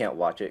like you can't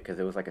watch it because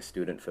it was like a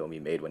student film he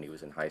made when he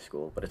was in high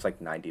school, but it's like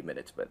 90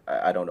 minutes, but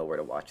I don't know where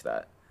to watch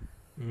that.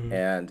 Mhm.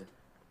 And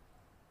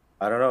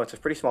I don't know, it's a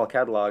pretty small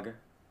catalog,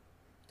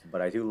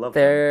 but I do love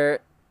them. There,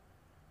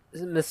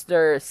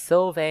 Mr.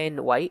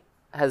 Sylvain White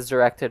has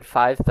directed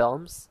 5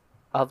 films.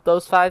 Of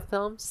those 5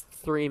 films,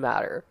 3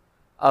 matter.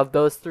 Of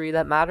those 3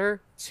 that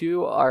matter,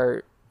 2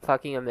 are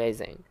fucking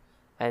amazing.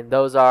 And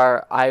those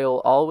are I'll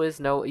Always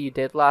Know What You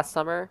Did Last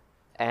Summer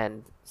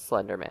and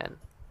Slender Man.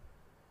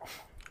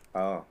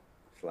 Oh,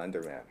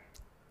 Slender Man.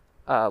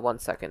 1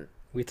 second.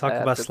 We talked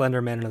Uh, about but-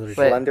 Slender Man another Wait,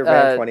 day. Slender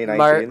Man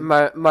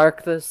 2019.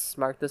 Mark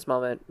this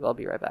moment. I'll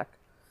be right back.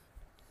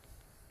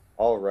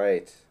 All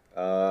right.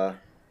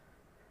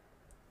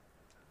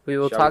 We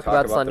will Shall we talk talk about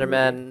about the Slender movie?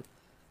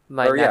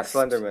 Man.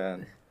 Slender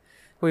Man.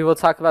 We will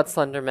talk about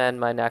Slender Man.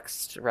 My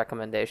next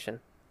recommendation.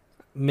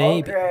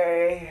 Maybe.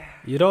 Okay.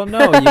 You don't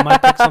know. You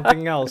might pick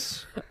something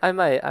else. I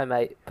might,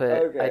 but I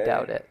Okay.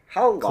 doubt it.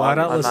 How long? Cloud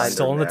is Atlas Slender is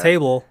still on the Man?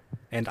 table,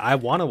 and I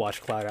want to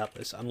watch Cloud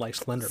Atlas, unlike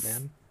Slender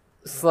Man.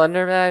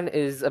 Slender Man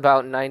is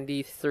about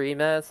 93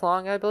 minutes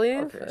long, I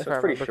believe, Okay, so if it's I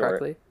pretty remember short.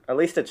 correctly. At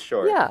least it's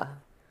short.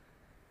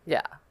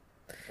 Yeah.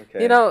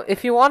 Okay. You know,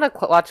 if you want to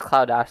watch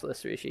Cloud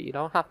Atlas, Rishi, you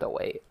don't have to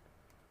wait.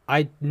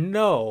 I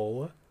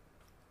know,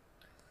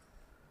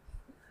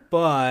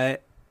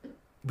 but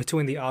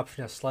between the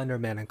option of Slender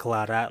Man and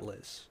Cloud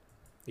Atlas,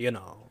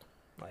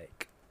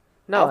 like.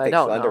 No, I'll I pick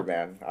don't Slender know.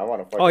 Man. I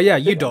want to. Oh yeah,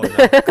 you don't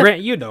know.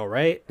 Grant, you know,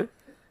 right?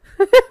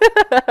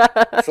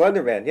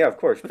 Slender Man. Yeah, of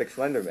course. Pick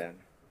Slender Man.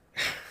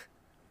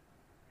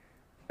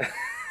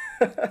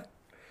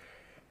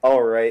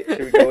 All right. Should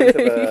we go into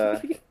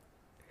the?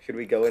 Should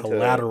we go into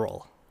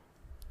Collateral.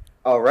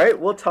 All right.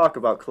 We'll talk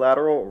about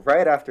Collateral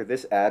right after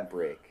this ad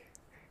break.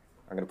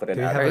 I'm gonna put an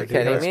Do we ad have Are a you break. in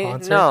video kidding there.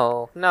 me?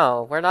 sponsor?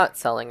 No, we're not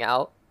selling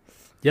out.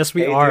 Yes,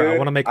 we Hey, are. dude, I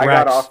want to make I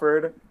racks. got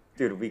offered,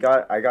 dude.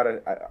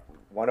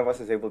 One of us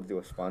is able to do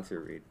a sponsor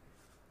read.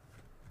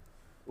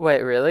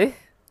 Wait, really?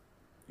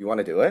 You want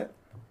to do it?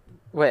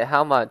 Wait,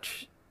 how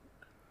much?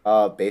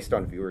 Based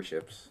on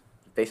viewerships.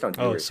 Based on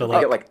Oh, viewers. so If we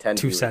like get like 10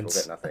 2 viewers, cents.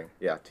 we'll get nothing.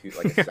 Yeah,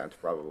 like a cent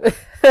probably.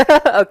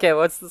 Okay,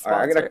 what's the All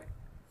right, I'm sponsor?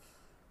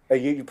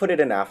 gonna. You put it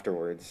in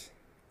afterwards.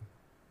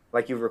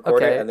 Like you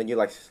record Okay. it and then you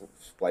like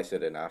splice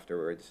it in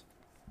afterwards.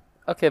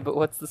 Okay, but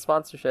what's the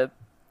sponsorship?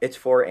 It's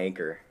for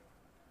Anchor.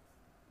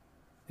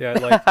 Yeah,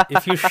 like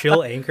if you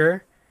shill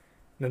Anchor,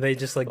 then they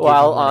just like give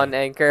While you money. on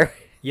Anchor.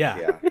 Yeah,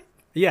 Yeah.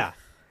 yeah.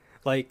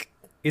 Like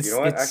it's You know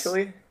what? it's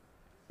Actually,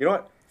 you know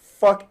what?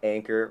 Fuck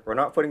Anchor. We're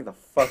not putting the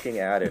fucking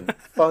ad in.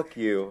 Fuck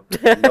you.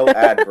 No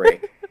ad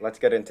break. Let's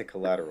get into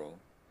Collateral.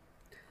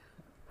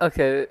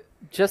 Okay,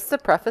 just to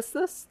preface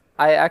this,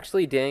 I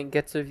actually didn't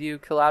get to view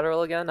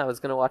Collateral again. I was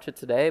gonna watch it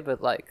today,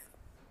 but like,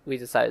 we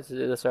decided to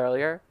do this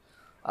earlier.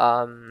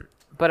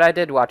 But I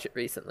did watch it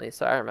recently,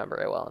 so I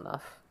remember it well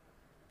enough.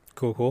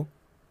 cool.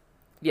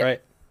 Yeah. All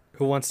right,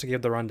 who wants to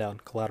give the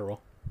rundown?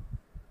 Collateral.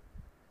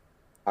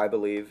 I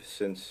believe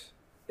since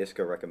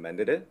Iska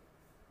recommended it,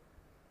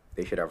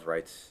 they should have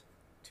rights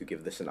to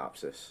give the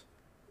synopsis.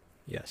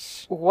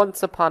 Yes.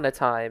 Once upon a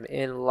time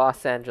in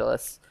Los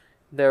Angeles,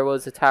 there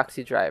was a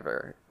taxi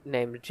driver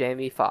named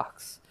Jamie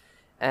Foxx,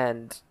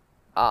 and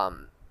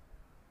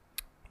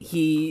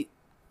he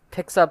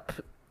picks up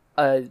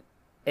a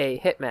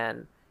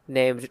hitman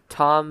named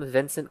Tom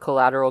Vincent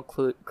Collateral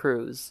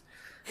Cruz.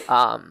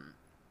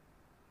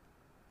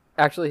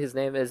 Actually, his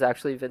name is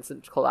actually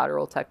Vincent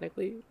Collateral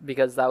technically,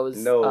 because that was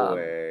No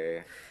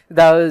way.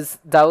 that was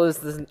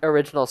the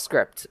original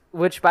script.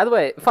 Which, by the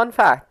way, fun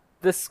fact: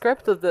 the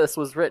script of this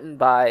was written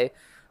by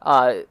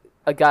a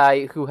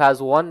guy who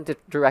has one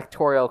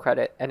directorial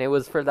credit, and it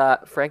was for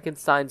that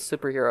Frankenstein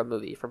superhero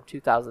movie from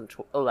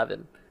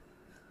 2011.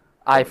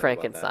 I,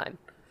 Frankenstein.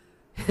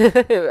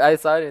 I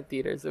saw it in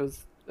theaters. It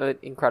was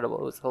incredible.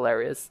 It was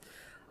hilarious,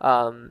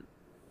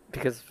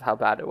 because of how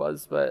bad it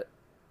was. But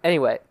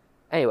anyway,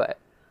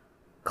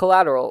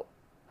 Collateral.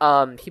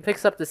 He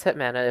picks up this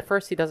hitman, and at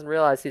first he doesn't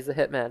realize he's a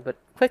hitman, but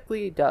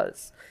quickly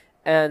does,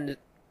 and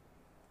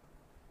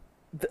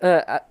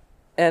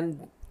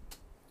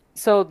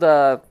so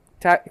the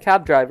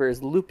cab driver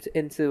is looped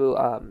into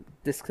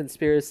this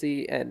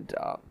conspiracy and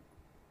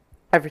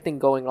everything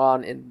going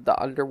on in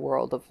the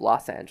underworld of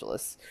Los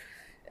Angeles,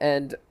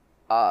 and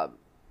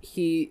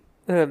he's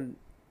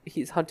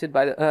hunted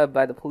by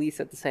the police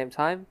at the same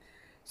time,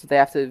 so they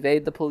have to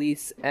evade the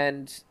police,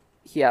 and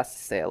he has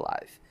to stay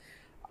alive.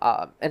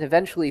 And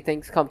eventually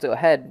things come to a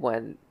head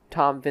when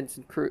Tom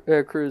Vincent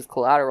Cruz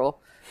Collateral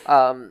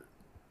wants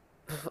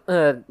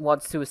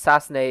to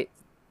assassinate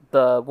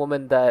the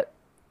woman that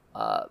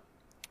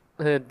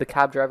the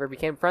cab driver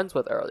became friends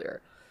with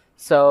earlier.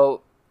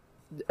 So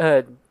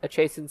a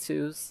chase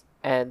ensues,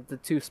 and the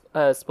two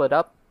split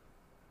up,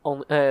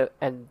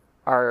 and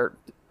are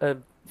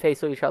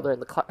face with each other in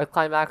the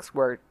climax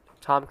where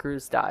Tom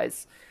Cruise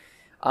dies.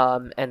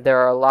 And there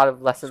are a lot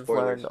of lessons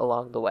learned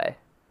along the way.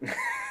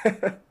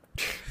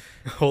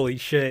 Holy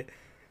shit!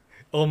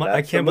 Oh my! I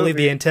That's can't the believe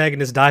the movie.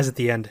 antagonist dies at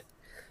the end.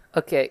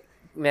 Okay,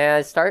 may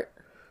I start?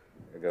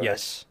 Go ahead.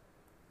 Yes.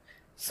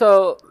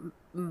 So,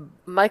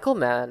 Michael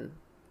Mann,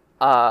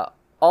 all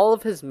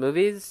of his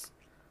movies,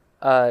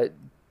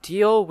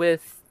 deal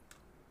with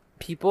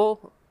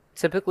people,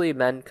 typically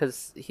men,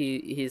 because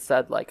he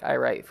said, like, I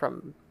write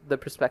from the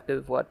perspective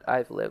of what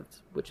I've lived,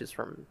 which is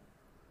from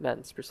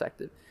men's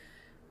perspective.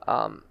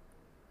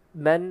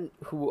 Men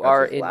who That's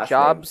are his in last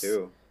jobs name,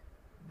 too.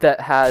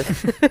 that has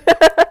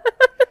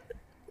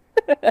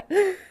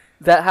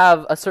that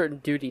have a certain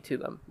duty to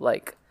them,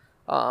 like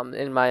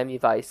in Miami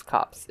Vice,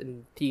 cops,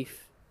 and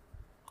thief,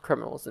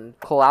 criminals, and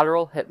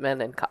Collateral,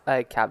 hitmen, and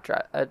cab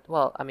driver.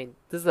 Well, I mean,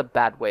 this is a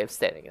bad way of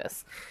stating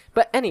this,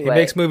 but anyway,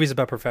 He makes movies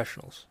about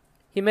professionals.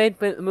 he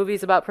made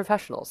movies about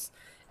professionals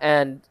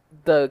and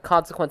the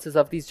consequences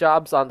of these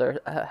jobs on their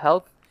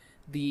health,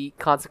 the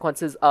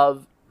consequences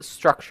of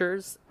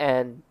structures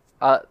and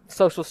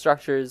social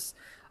structures,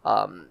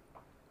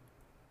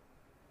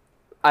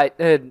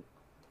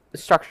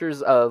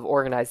 structures of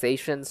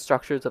organizations,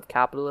 structures of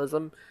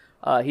capitalism.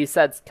 He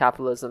said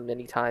capitalism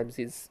many times.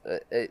 He's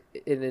an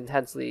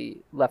intensely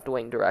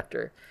left-wing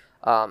director.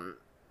 And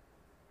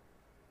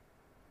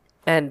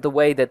the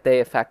way that they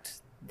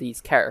affect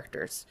these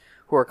characters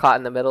who are caught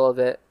in the middle of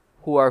it,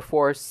 who are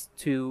forced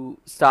to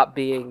stop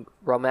being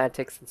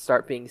romantics and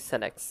start being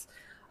cynics.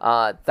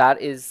 That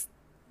is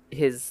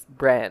his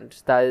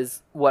brand. That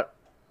is what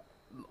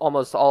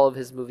almost all of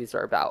his movies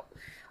are about.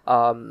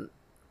 And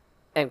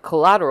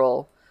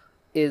Collateral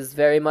is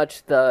very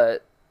much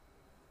the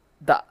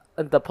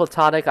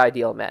platonic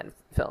ideal man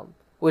film,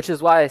 which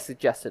is why I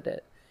suggested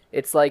it.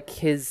 It's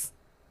like it's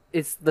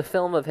the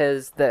film of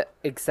his that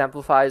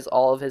exemplifies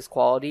all of his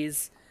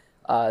qualities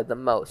the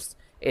most.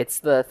 It's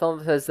the film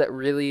of his that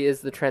really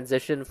is the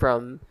transition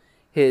from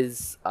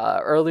his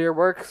earlier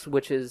works,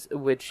 which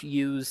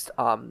used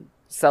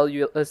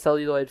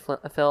celluloid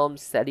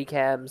films,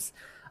 Steadicams,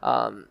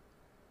 a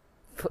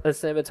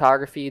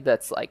cinematography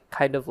that's like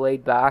kind of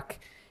laid back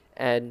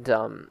and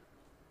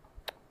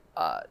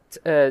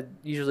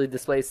usually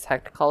displays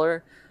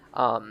Technicolor,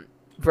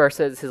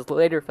 versus his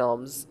later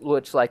films,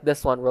 which like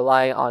this one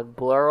rely on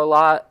blur a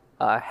lot,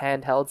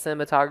 handheld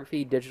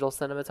cinematography, digital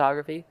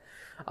cinematography,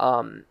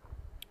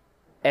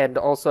 and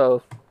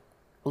also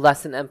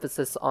less an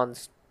emphasis on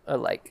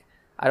like,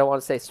 I don't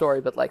want to say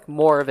story, but like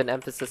more of an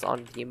emphasis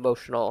on the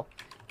emotional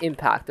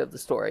impact of the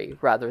story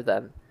rather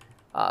than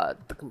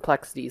the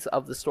complexities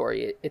of the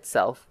story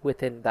itself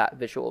within that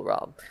visual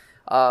realm.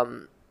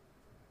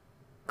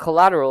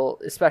 Collateral,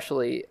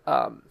 especially,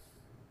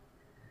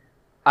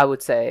 I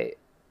would say,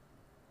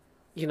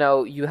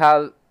 you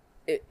have.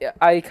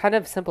 I kind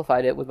of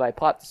simplified it with my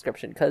plot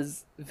description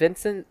because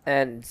Vincent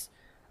and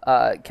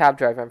cab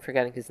driver, I'm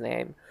forgetting his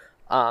name.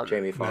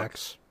 Jamie Foxx.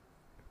 Max.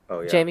 Oh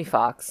yeah. Jamie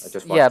Foxx. I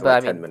just watched it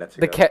like 10 minutes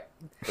ago.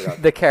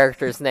 The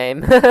character's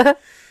name.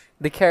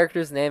 The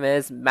character's name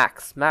is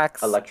Max.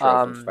 Electro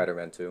from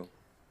Spider-Man 2.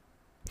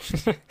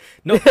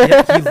 No,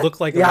 yeah, he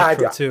looked like Yeah,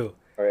 Electro yeah. too.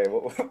 All right,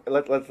 well,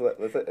 let's go.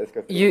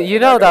 Through You that.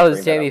 know I that gotta was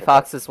bring Jamie up.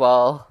 Foxx as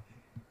well.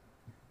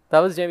 That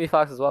was Jamie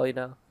Foxx as well,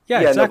 Yeah, Yeah,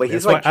 no, exactly. but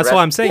he's, that's, like, that's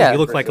why I'm dressed saying Yeah. he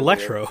looked like versus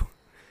Electro.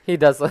 He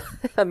does look.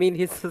 I mean,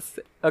 he's just,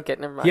 okay.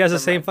 Never mind. He has the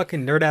never same mind.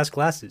 fucking nerd ass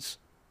glasses.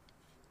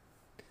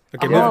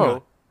 Okay, Oh. moving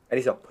on. And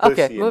he's a pussy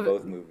Okay, in move-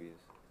 both movies.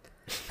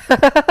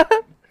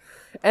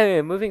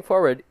 Anyway, moving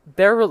forward,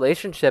 their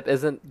relationship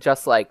isn't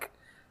just like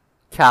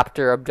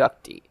captor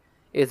abductee.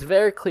 It's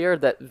very clear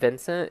that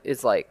Vincent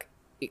is like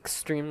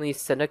extremely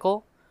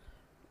cynical,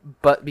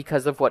 but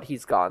because of what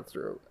he's gone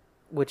through,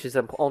 which is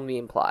only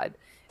implied.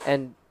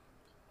 And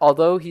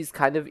although he's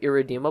kind of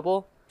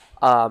irredeemable,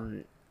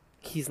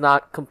 he's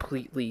not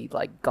completely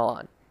like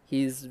gone.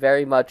 He's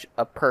very much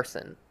a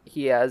person.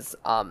 He has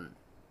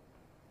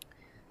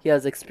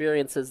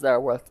experiences that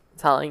are worth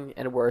telling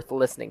and worth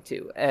listening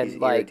to. And He's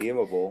like,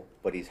 irredeemable,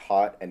 but he's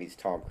hot and he's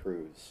Tom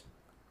Cruise.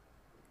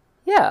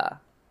 yeah,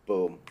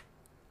 Boom.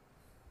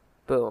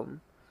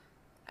 boom.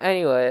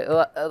 Anyway,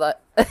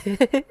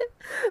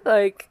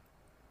 like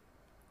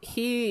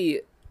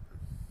he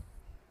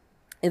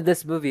in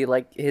this movie,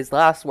 like his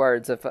last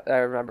words, if I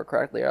remember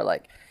correctly, are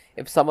like,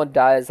 "If someone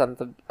dies on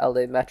the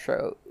LA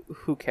Metro,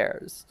 who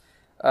cares?"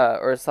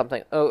 Or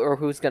something, or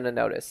who's gonna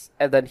notice?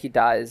 And then he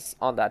dies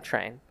on that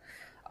train.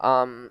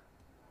 And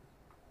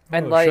Oh,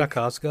 like,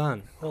 Chekhov's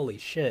gun. Holy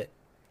shit.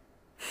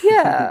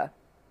 yeah,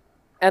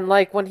 and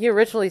like when he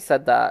originally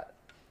said that,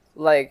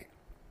 like,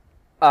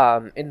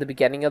 in the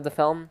beginning of the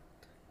film,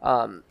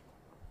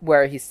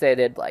 where he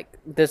stated like,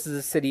 "This is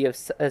a city of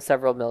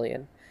several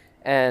million,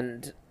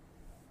 and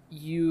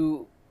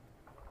you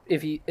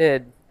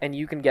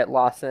can get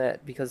lost in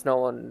it because no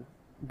one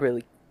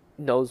really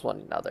knows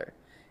one another,"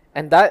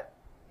 and that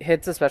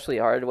hits especially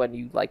hard when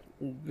you like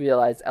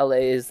realize LA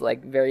is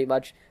like very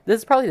much. This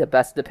is probably the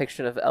best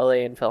depiction of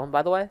LA in film,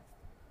 by the way.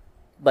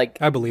 Like,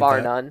 I believe bar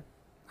that. none.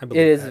 I It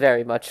believe is that.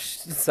 very much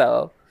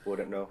so.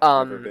 Wouldn't know.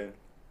 Um, Never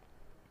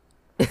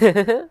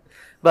been.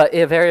 But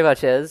it very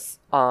much is.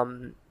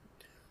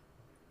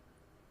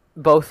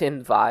 Both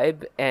in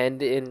vibe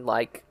and in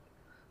like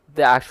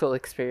the actual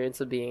experience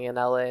of being in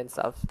LA and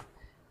stuff.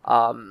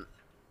 And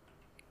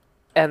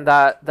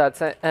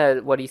that's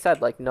what he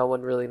said, like no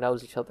one really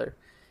knows each other.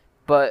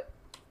 But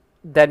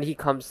then he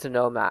comes to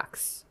know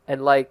Max.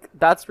 And like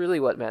that's really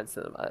what man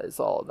cinema is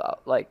all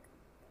about. Like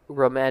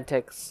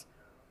romantics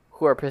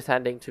who are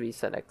pretending to be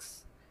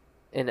cynics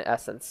in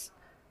essence.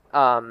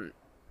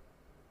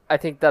 I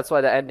think that's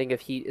why the ending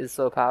of Heat is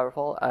so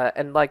powerful.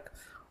 And like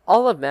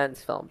all of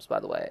Man's films, by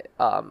the way,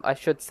 I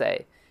should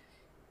say,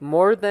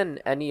 more than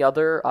any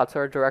other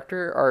auteur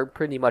director, are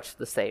pretty much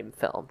the same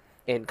film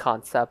in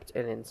concept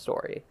and in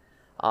story.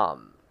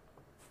 And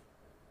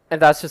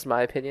that's just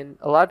my opinion.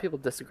 A lot of people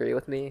disagree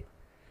with me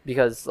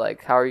because,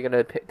 like, how are you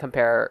going to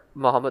compare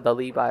Muhammad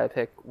Ali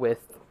biopic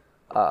with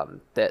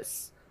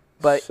this?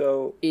 But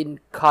So, in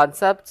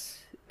concept,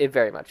 it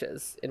very much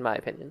is, in my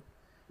opinion.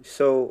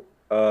 hold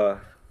on.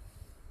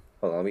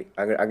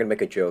 I'm gonna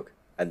make a joke,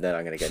 and then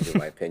I'm gonna get into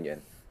my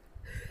opinion.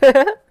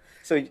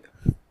 So,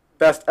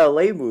 best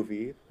LA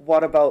movie.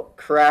 What about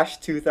Crash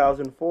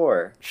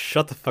 2004?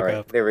 Shut the fuck All right,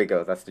 up. there we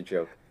go. That's the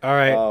joke. All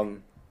right,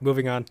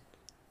 moving on.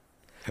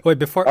 Wait,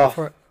 before yeah,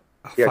 fuck,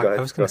 go ahead,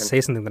 I was go gonna ahead.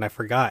 say something that I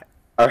forgot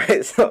All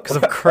right, so because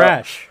of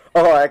Crash.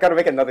 I gotta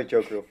make another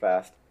joke real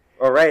fast.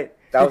 All right,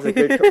 that was a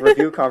good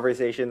review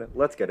conversation.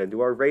 Let's get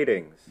into our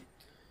ratings.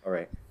 All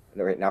right,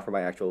 now for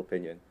my actual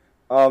opinion.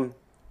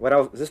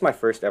 This is my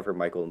first ever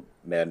Michael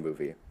Mann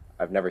movie.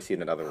 I've never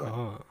seen another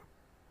one.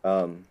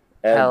 Oh.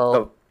 And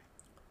Hell.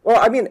 well,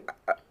 I mean,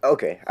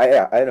 okay,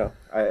 I know,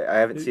 I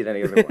haven't seen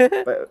any other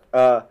one,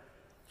 but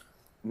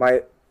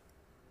my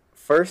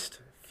first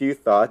few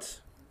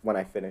thoughts when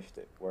I finished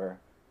it were,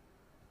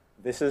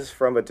 this is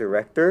from a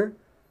director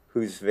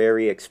who's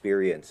very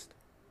experienced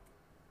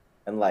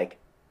and like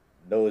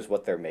knows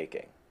what they're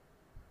making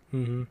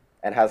Mm-hmm.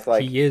 and has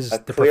like He is a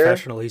the clear,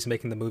 professional he's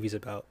making the movies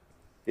about.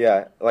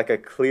 yeah, like a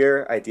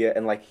clear idea,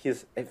 and like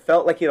it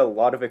felt like he had a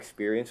lot of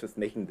experience with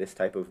making this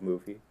type of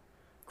movie.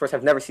 Of course,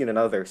 I've never seen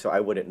another, so I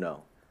wouldn't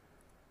know.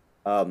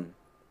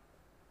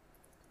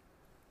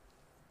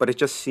 But it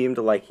just seemed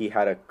like he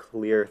had a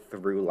clear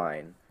through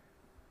line.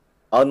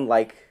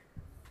 Unlike,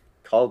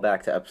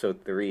 callback to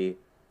episode 3,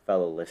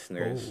 fellow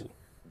listeners, Oh.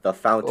 The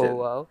Fountain, Oh,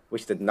 wow.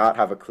 which did not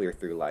have a clear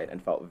through line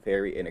and felt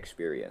very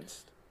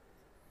inexperienced.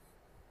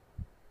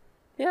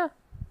 Yeah,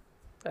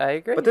 I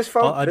agree. But this I'd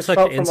felt just like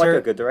to from like a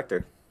insert- good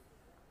director.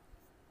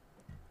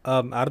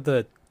 Out of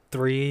the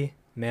 3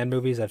 Man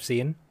movies I've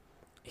seen,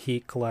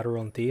 Heat,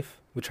 Collateral, and Thief,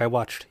 which I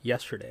watched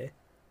yesterday.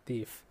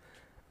 Thief.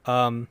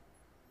 They're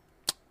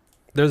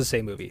the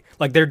same movie.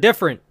 Like, they're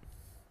different,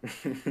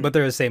 but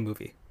they're the same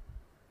movie.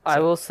 I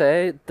will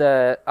say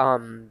that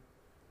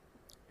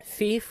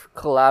Thief,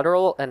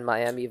 Collateral, and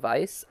Miami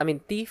Vice. I mean,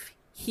 Thief,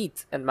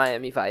 Heat, and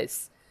Miami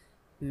Vice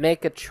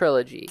make a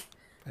trilogy,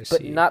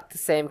 but not the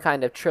same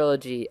kind of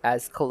trilogy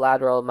as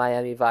Collateral,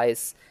 Miami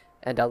Vice,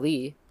 and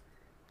Ali,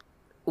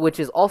 which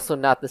is also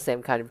not the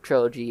same kind of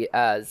trilogy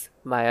as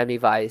Miami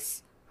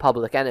Vice,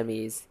 Public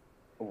Enemies,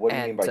 What do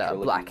you mean and by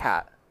trilogies? Black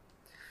Hat.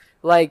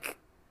 Like,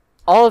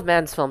 all of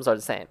Man's films are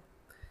the same.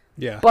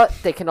 Yeah. But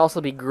they can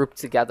also be grouped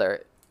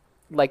together.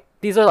 Like,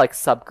 these are like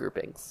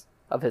subgroupings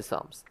of his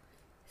films.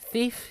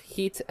 Thief,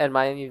 Heat, and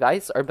Miami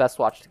Vice are best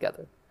watched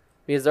together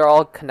because they're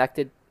all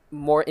connected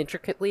more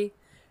intricately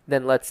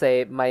than, let's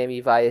say,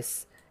 Miami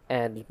Vice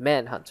and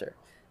Manhunter.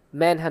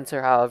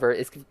 Manhunter, however,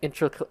 is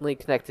intricately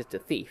connected to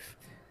Thief.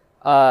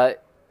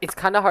 It's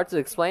kind of hard to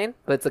explain,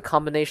 but it's a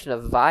combination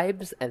of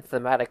vibes and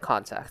thematic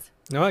contact.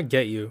 No, I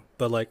get you,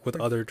 but like with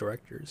other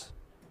directors.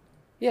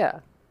 Yeah.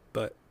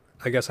 But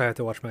I guess I have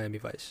to watch Miami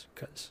Vice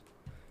because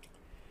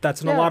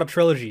that's in a lot of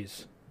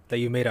trilogies that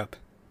you made up.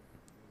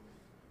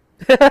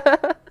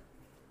 Can't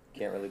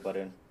really butt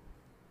in.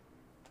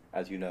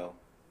 As you know.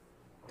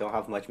 Don't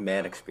have much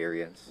man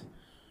experience.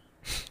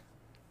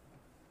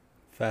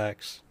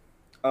 Facts.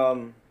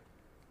 I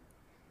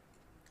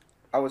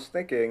was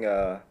thinking,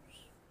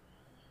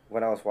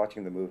 when I was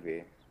watching the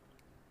movie,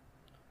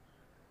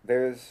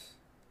 there's,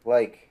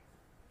 like...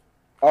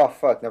 Oh,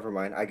 fuck, never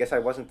mind. I guess I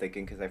wasn't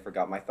thinking because I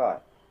forgot my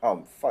thought.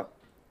 Fuck.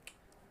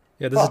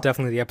 Yeah, this is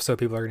definitely the episode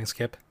people are going to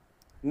skip.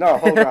 No,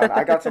 hold on.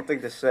 I got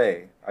something to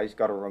say. I just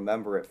got to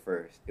remember it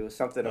first. It was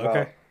something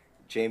about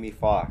Jamie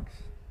Foxx.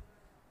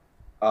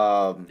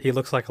 He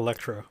looks like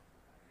Electro.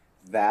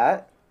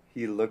 That,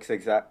 he looks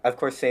of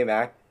course, same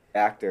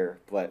actor,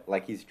 but,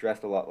 like, he's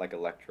dressed a lot like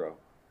Electro.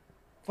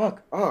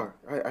 Fuck. Oh,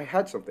 I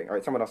had something. All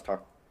right, someone else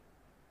talk.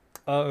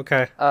 Oh,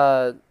 okay.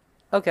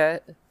 Okay.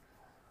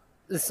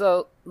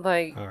 So,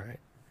 like... All right.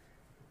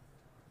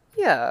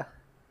 Yeah.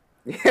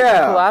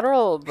 Yeah.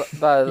 Collateral,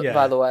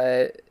 by the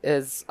way,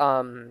 is,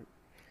 the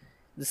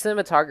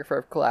cinematographer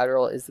of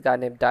Collateral is the guy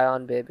named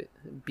Dion Baby.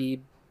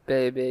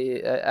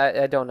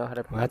 I don't know how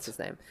to pronounce his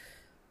name.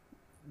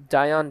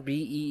 Dion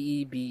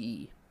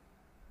Beebe.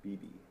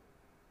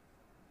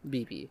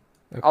 BB.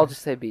 Okay. I'll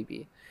just say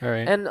BB. All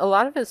right. And a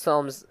lot of his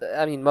films,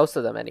 I mean, most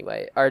of them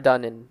anyway, are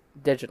done in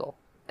digital.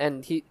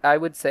 And I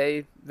would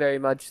say very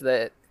much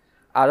that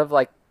out of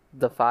like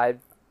the 5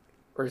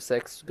 or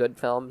 6 good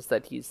films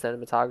that he's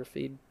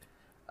cinematographed,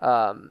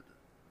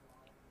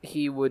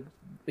 he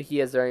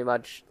has very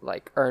much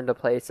like earned a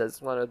place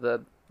as one of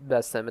the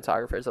best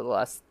cinematographers of the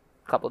last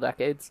couple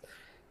decades.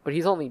 But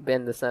he's only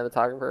been the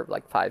cinematographer of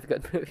like 5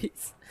 good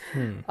movies.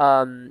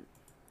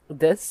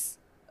 This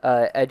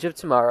Edge of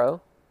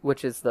Tomorrow,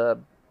 which is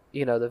the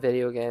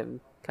video game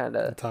kind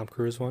of Tom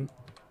Cruise one.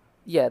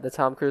 Yeah, the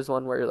Tom Cruise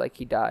one where like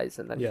he dies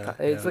and then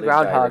it's the Live,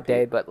 Groundhog Die,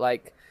 Day, but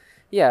like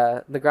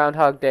the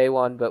Groundhog Day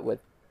one, but with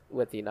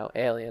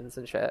aliens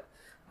and shit.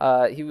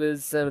 He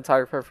was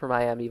cinematographer for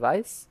Miami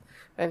Vice,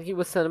 and he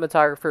was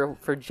cinematographer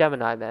for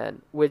Gemini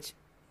Man, which,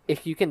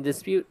 if you can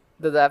dispute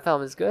that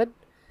film is good,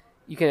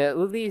 you can at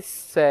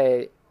least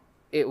say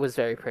it was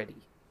very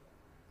pretty.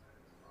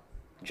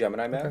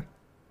 Gemini Man? Okay.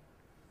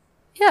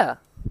 Yeah.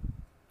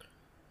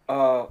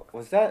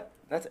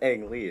 That's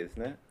Ang Lee,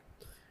 isn't it?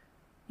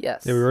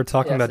 Yes. Yeah, we were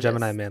talking about it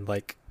Gemini is. Man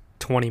like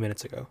 20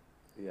 minutes ago.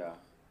 Yeah.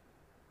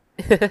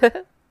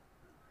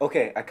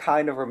 Okay, I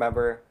kind of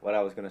remember what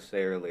I was going to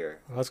say earlier.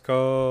 Let's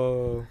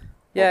go.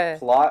 Yeah. The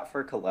plot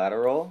for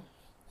Collateral,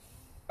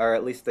 or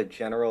at least the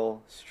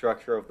general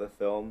structure of the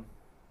film,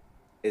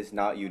 is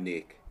not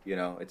unique. You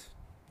know,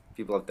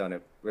 people have done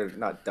it. We've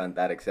not done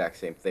that exact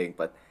same thing,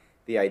 but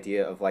the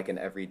idea of like an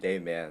everyday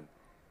man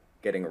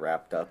getting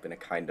wrapped up in a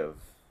kind of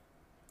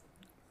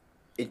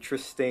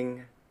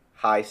interesting,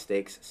 high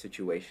stakes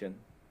situation.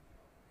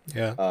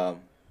 Yeah.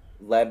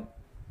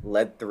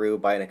 Led through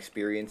by an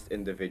experienced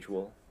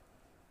individual,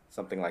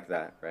 something like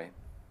that, right?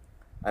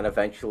 And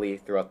eventually,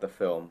 throughout the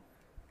film,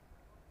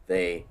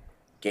 they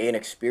gain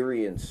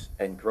experience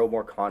and grow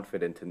more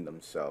confident in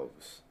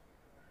themselves.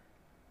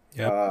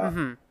 Yeah.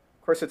 Of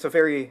course, it's a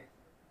very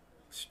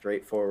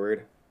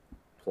straightforward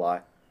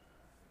plot,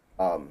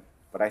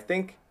 but I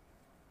think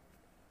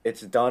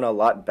it's done a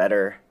lot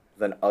better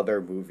than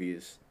other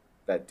movies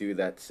that do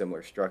that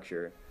similar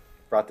structure.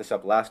 Brought this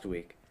up last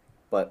week,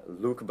 but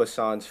Luc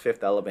Besson's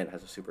Fifth Element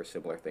has a super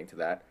similar thing to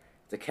that.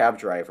 It's a cab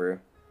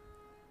driver,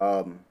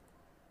 and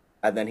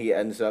then he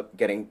ends up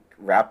getting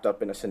wrapped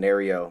up in a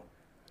scenario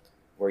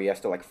where he has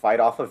to like fight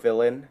off a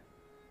villain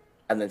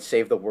and then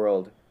save the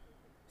world,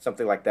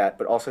 something like that.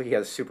 But also he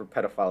has super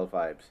pedophile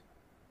vibes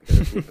because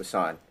of Luc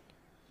Besson.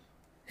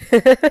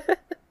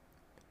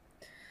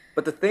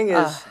 But the thing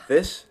is,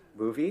 this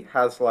movie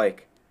has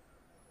like,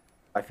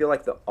 I feel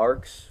like the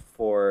arcs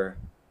for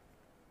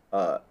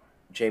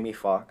Jamie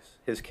Foxx,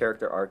 his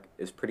character arc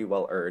is pretty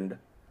well earned.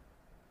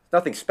 It's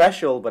nothing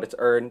special, but it's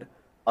earned,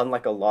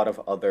 unlike a lot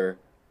of other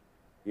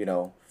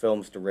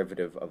films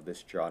derivative of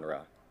this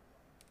genre.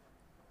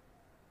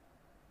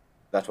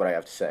 That's what I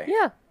have to say.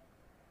 Yeah,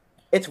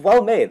 It's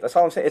well made. That's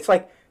all I'm saying. It's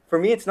like, for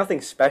me, it's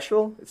nothing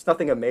special. It's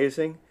nothing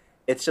amazing.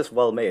 It's just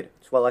well made.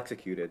 It's well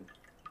executed.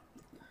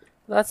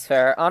 that's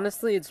fair.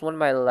 Honestly, it's one of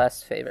my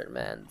less favorite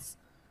Mans.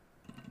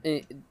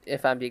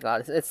 If I'm being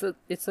honest,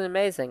 it's an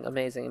amazing,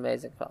 amazing,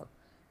 amazing film,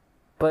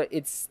 but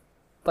it's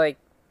like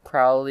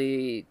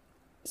probably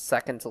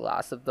second to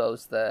last of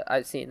those that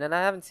I've seen, and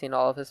I haven't seen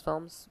all of his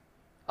films,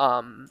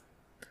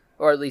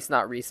 or at least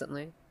not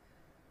recently.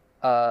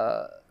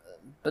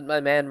 But my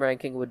man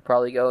ranking would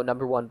probably go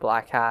number 1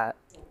 Black Hat,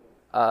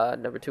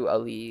 number 2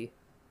 Ali,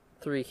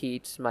 3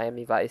 Heat,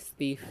 Miami Vice,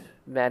 Thief,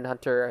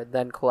 Manhunter,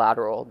 then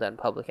Collateral, then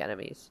Public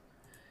Enemies.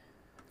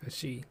 I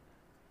see.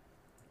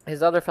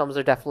 His other films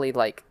are definitely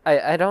like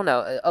I don't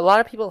know. A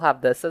lot of people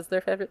have this as their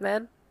favorite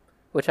man,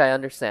 which I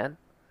understand,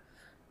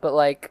 but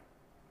like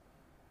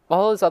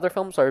all his other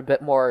films are a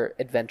bit more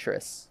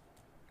adventurous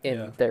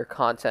in their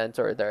content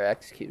or their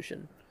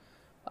execution.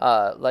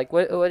 Like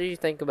what do you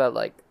think about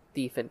like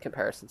Thief in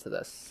comparison to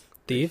this?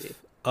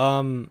 Thief?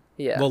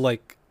 Yeah. Well,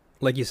 like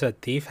you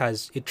said, Thief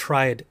it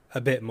tried a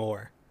bit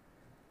more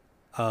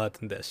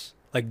than this.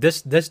 Like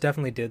this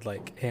definitely did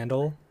like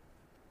handle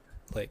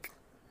like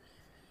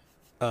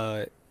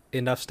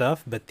enough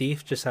stuff, but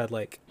Thief just had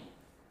like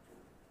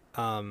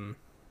it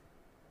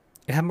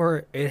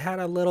had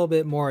a little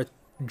bit more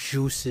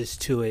juices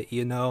to it,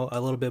 a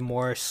little bit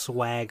more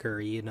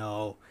swagger,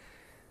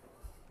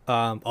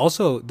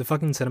 Also the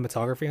fucking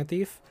cinematography on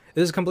Thief,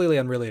 this is completely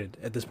unrelated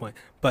at this point,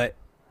 but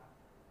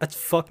that's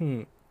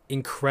fucking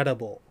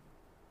incredible.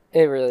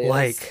 It really is.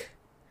 Like,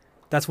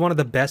 that's one of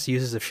the best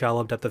uses of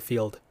shallow depth of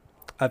field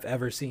I've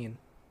ever seen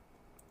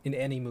in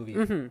any movie.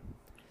 Mm-hmm.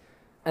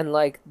 And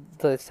like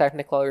the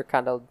Technicolor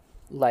kind of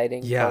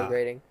lighting, color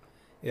grading,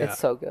 it's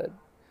so good.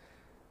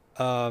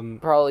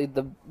 Probably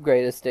the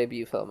greatest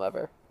debut film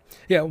ever.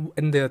 Yeah,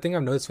 and the thing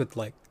I've noticed with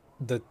like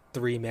the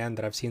 3 man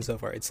that I've seen so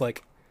far, it's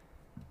like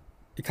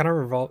it kind of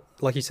revolves,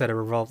 like you said,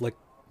 like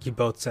you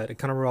both said, it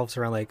kind of revolves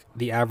around like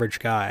the average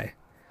guy,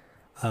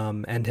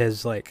 and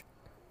his like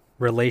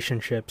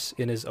relationships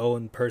in his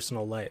own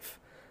personal life,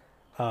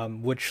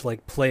 which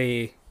like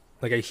play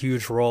like a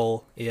huge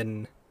role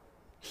in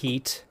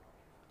Heat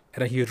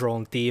and a huge role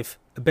in Thief,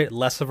 a bit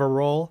less of a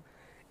role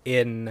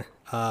in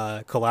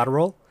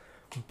Collateral,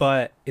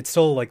 but it's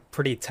still like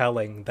pretty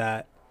telling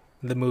that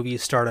the movie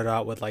started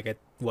out with like a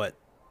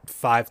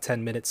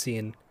 5-10 minute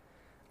scene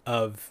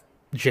of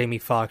Jamie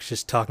Foxx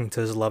just talking to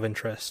his love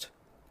interest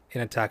in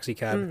a taxi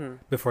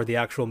cab before the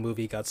actual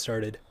movie got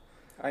started.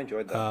 I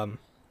enjoyed that.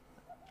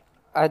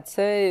 I'd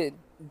say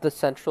the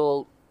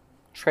central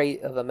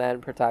trait of a man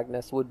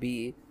protagonist would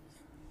be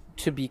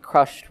to be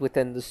crushed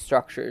within the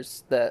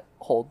structures that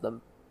hold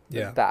them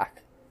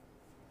back.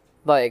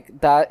 Like,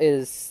 that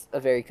is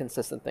a very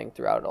consistent thing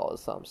throughout all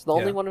his films. The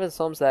only one of his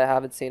films that I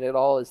haven't seen at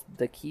all is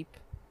The Keep,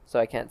 so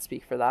I can't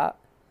speak for that.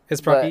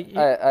 It's probably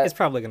it's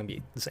probably going to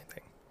be the same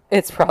thing.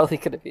 It's probably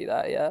going to be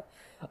that, yeah.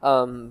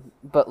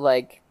 But,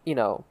 like,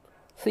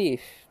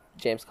 Thief,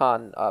 James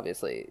Caan,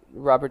 obviously,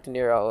 Robert De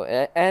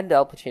Niro, and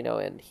Al Pacino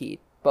in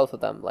Heat, both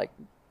of them, like,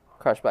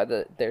 crushed by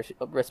their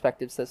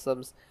respective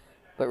systems,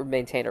 but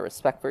maintain a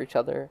respect for each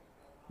other.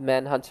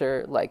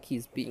 Manhunter, like,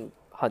 he's being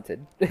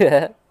hunted.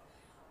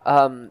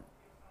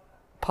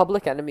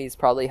 Public Enemies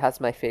probably has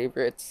my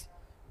favorite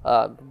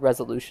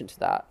resolution to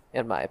that,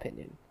 in my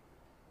opinion.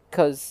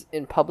 Because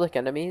in Public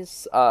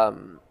Enemies,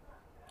 Johnny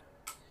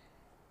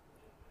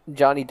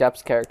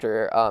Depp's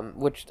character,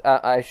 which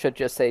I should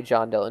just say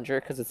John Dillinger,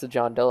 because it's a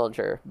John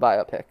Dillinger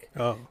biopic.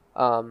 Oh.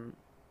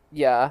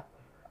 Yeah.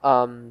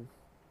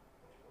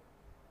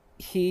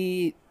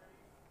 He...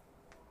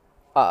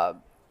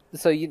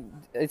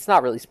 it's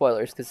not really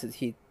spoilers, because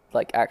he,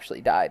 like,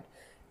 actually died.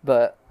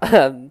 But,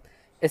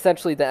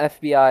 essentially the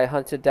FBI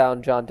hunted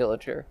down John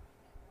Dillinger,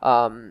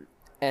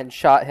 and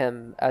shot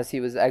him as he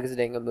was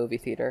exiting a movie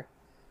theater.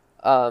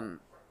 And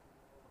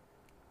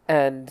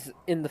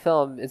in the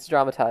film, it's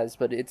dramatized,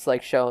 but it's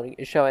like showing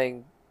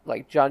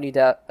like John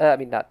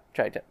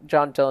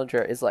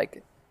Dillinger is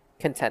like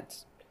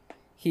content.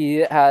 He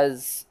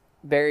has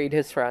buried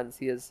his friends.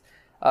 He has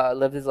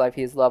lived his life.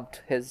 He has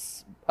loved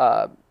his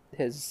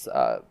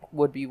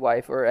would-be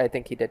wife, or I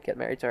think he did get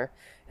married to her.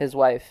 His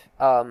wife.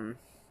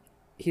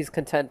 He's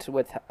content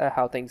with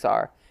how things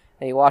are.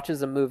 And he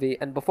watches a movie,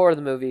 and before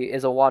the movie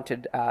is a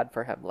wanted ad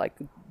for him. Like,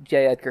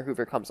 J. Edgar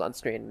Hoover comes on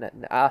screen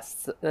and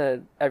asks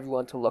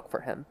everyone to look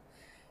for him.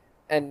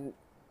 And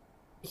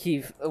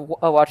he's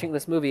watching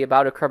this movie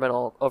about a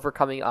criminal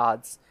overcoming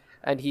odds,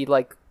 and he,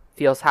 like,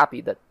 feels happy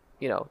that,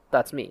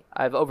 that's me.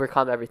 I've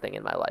overcome everything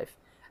in my life,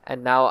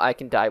 and now I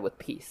can die with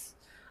peace.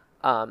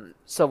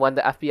 So when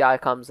the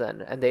FBI comes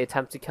in, and they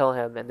attempt to kill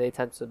him, and they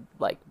attempt to,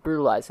 like,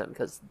 brutalize him,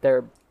 because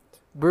they're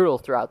brutal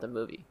throughout the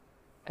movie.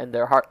 And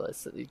they're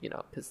heartless,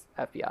 because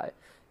FBI.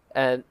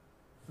 And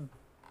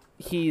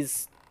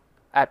he's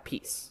at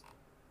peace.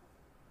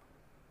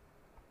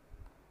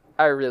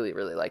 I really,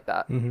 really like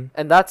that. Mm-hmm.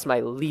 And that's my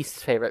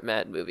least favorite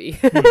man movie.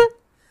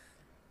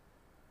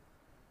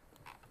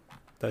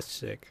 That's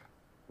sick.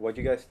 What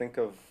do you guys think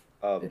of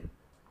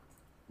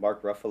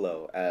Mark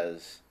Ruffalo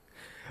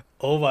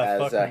Oh my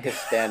as a fucking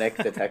Hispanic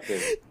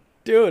detective?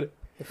 dude!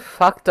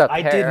 Fucked up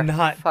I hair. did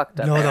not Fucked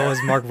up know hair. that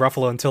was Mark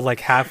Ruffalo until like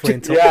halfway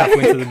into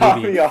it the caught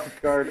movie. me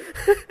off guard.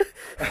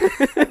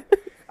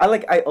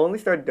 I only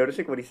started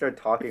noticing when he started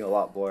talking a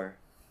lot more.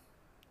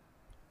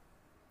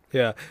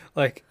 Yeah,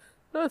 like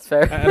No, that's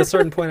fair. at a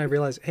certain point, I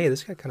realized, hey,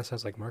 this guy kind of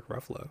sounds like Mark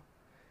Ruffalo.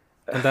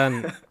 And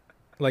then,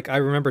 like, I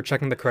remember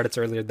checking the credits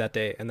earlier that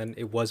day, and then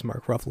it was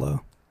Mark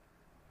Ruffalo.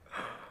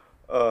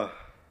 Uh, Oh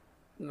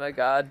my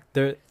god.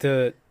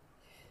 The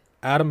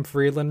Adam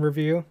Friedland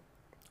review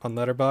on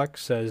Letterboxd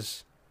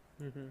says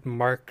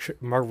Mark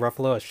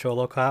Ruffalo as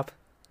Cholo Cop,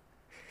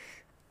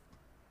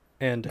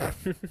 and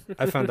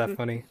I found that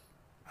funny.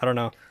 I don't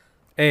know.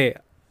 Hey,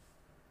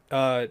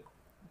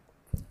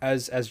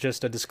 as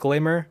just a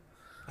disclaimer,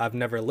 I've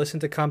never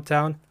listened to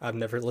Comptown. I've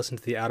never listened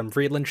to the Adam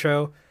Friedland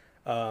show.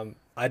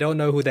 I don't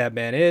know who that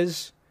man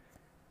is.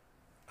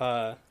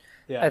 Yeah,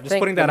 I just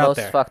think putting the that out most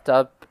there. fucked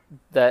up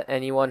that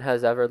anyone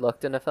has ever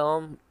looked in a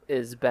film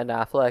is Ben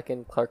Affleck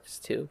in Clerks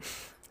 2.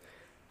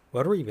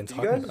 What are we even Did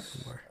you talking about guys-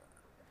 anymore?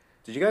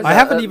 did you guys? I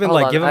haven't even hold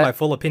like on, given I- my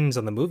full opinions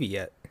on the movie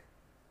yet.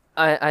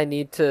 I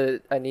need to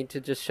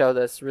just show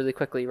this really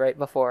quickly right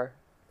before.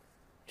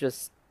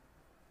 Just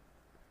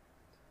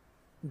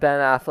Ben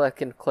Affleck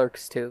in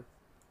Clerks 2.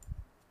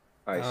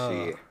 I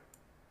see.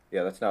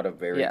 Yeah, that's not a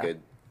very Yeah.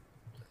 good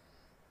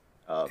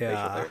facial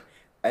Yeah. hair.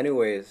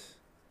 Anyways,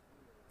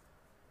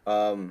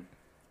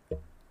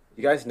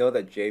 you guys know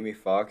that Jamie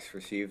Foxx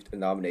received a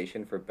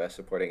nomination for Best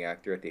Supporting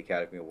Actor at the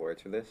Academy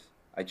Awards for this?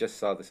 I just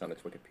saw this on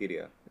its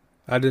Wikipedia.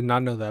 I did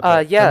not know that.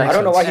 But Yeah. that makes I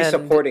don't know why sense. he's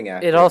And supporting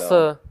actor. It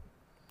also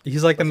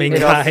He's like the main it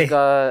guy. also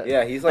got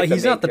Yeah, he's Like, like the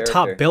he's main not the character.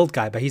 top build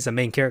guy, but he's the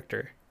main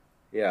character.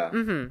 Yeah.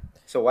 mhm.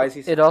 So why is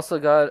he? It also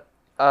got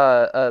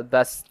a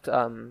best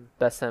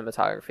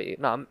cinematography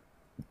nom,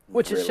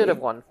 which it should have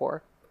Really? won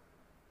for.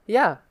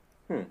 Yeah,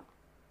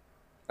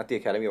 At the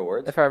Academy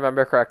Awards? if I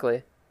remember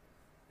correctly.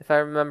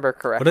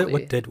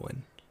 What did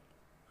win?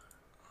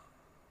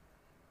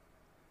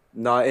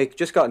 No, it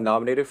just got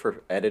nominated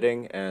for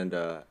editing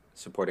and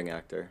supporting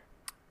actor.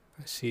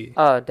 I see.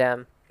 Oh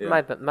damn,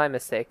 Yeah. my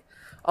mistake.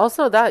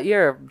 Also that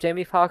year,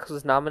 Jamie Foxx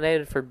was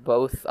nominated for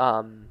both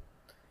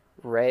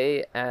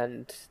Ray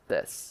and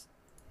this,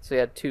 so he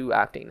had 2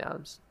 acting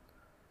noms.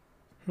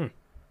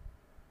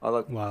 Oh,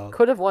 look, Wow.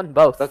 Could have won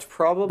both. that's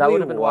probably That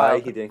would've been why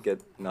wild. he didn't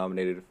get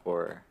nominated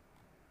for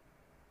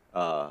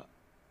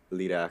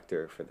lead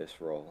actor for this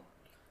role.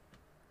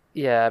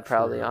 Yeah,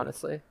 probably True.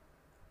 honestly.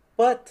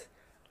 But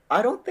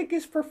I don't think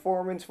his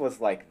performance was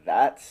like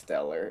that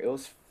stellar. It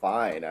was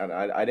fine.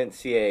 I didn't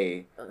see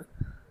a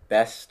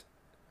best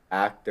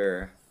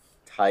actor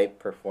type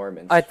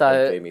performance I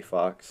thought- from Jamie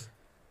Foxx.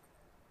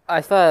 I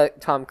thought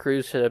Tom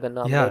Cruise should have been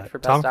nominated Yeah, for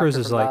best Tom Cruise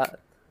actor is for like that.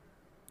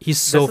 he's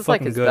so This is like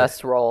fucking his good.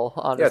 best role,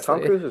 honestly. Yeah,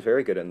 Tom Cruise was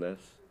very good in this.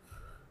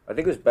 I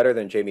think it was better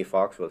than Jamie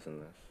Foxx was in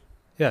this.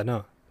 Yeah,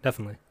 no,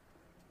 definitely.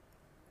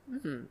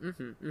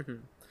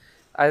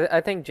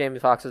 I think Jamie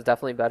Foxx is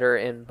definitely better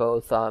in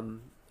both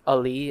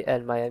Ali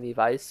and Miami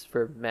Vice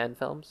for man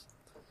films.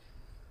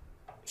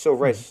 So,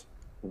 Rice,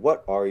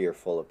 what are your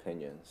full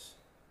opinions?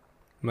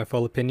 My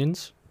full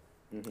opinions.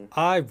 Mhm.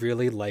 I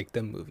really like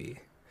the movie.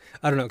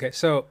 I don't know. Okay,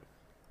 so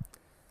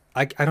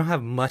I don't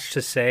have much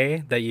to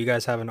say that you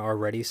guys haven't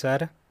already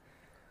said,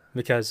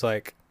 because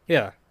like,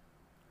 yeah,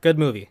 good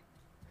movie.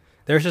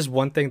 There's just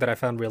one thing that I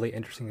found really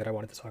interesting that I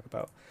wanted to talk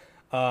about.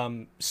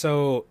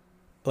 So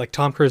like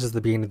Tom Cruise is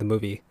the beginning of the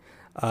movie.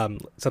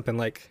 Something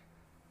like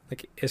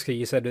Iska,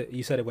 you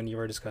said it when you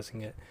were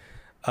discussing it.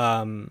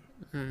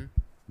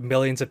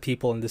 Millions of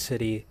people in the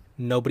city,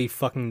 nobody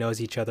fucking knows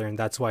each other, and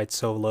that's why it's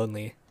so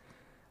lonely.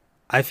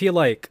 I feel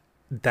like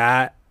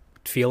that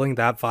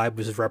vibe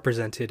was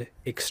represented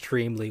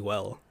extremely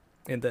well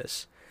in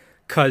this,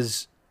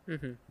 because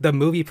the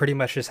movie pretty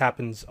much just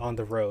happens on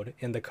the road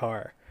in the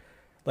car.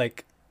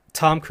 Like,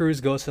 Tom Cruise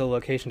goes to the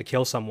location to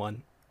kill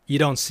someone, you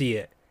don't see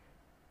it.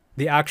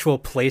 The actual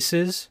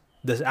places,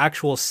 the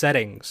actual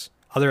settings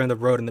other than the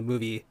road in the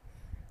movie,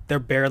 they're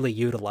barely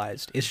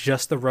utilized. It's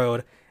just the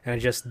road and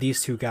it's just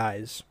these 2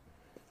 guys.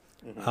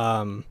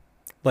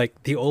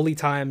 Like, the only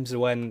times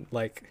when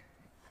like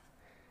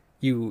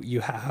you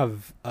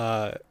have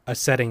a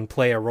setting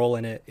play a role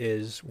in it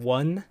is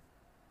 1,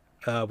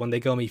 when they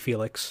go meet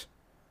Felix,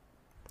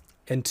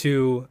 and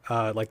 2,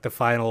 like the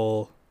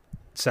final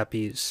set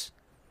piece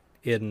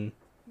in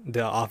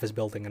the office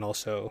building and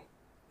also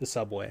the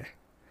subway.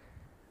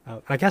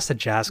 I guess the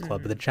jazz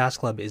club, but the jazz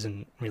club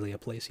isn't really a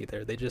place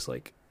either. They just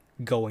like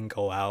go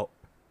out.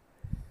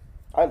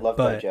 I love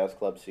But- that jazz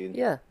club scene.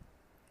 Yeah.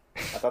 I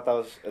thought that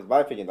was, in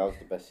my opinion, that was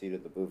the best scene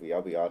of the movie.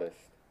 I'll be honest.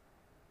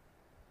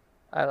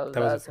 I love That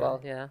that, was a as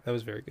well, yeah. That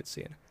was a very good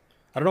scene.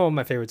 I don't know what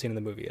my favorite scene in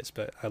the movie is,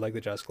 but I like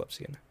the jazz club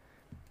scene.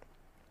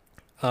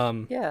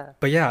 Yeah.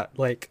 But yeah,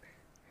 like,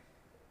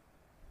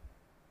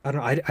 I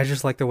don't know. I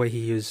just like the way he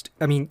used.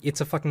 I mean,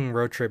 it's a fucking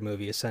road trip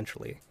movie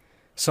essentially,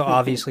 so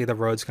obviously the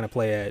road's gonna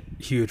play a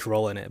huge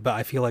role in it. But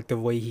I feel like the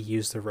way he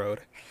used the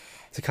road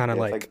to kind of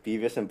Yeah, it's like like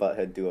Beavis and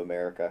Butthead do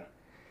America.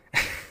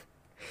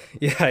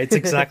 yeah, it's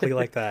exactly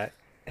like that.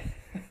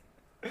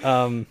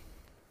 Um,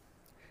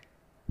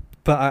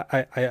 but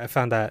I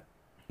found that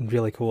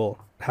really cool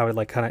how it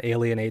like kind of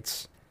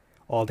alienates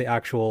all the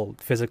actual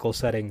physical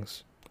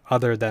settings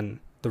other than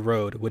the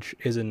road, which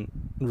isn't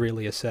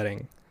really a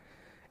setting.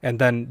 And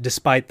then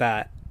despite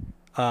that,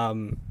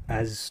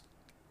 as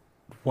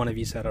one of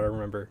you said, I don't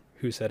remember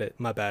who said it,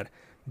 my bad.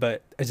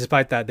 But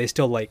despite that, they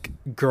still like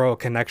grow a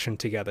connection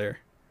together.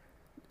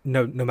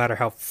 No matter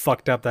how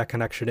fucked up that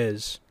connection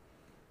is.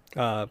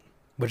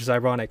 Which is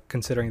ironic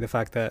considering the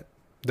fact that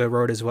the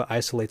road is what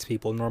isolates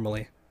people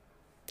normally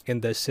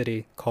in this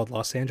city called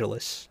Los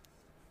Angeles.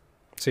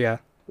 So yeah,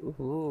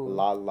 Ooh.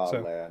 La La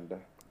So- Land.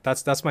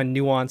 that's my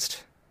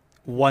nuanced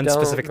one Don't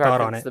specific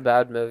thought on reference it. the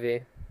bad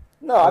movie.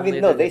 No, I Only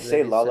mean no. the They good say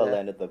movies La La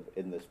in it. Land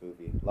in this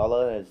movie. La La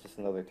Land is just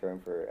another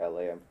term for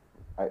LA.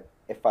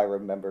 If I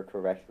remember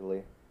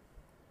correctly.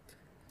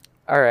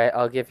 All right,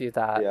 I'll give you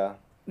that.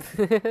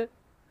 Yeah.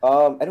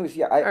 Anyways,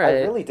 yeah, I Alright.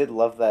 really did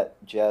love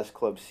that jazz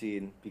club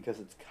scene because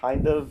it's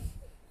kind of,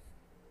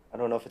 I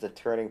don't know if it's a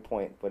turning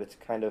point, but it's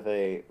kind of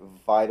a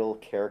vital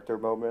character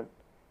moment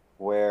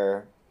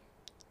where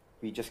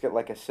we just get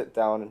like a sit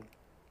down,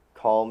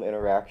 calm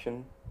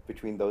interaction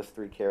between those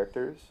three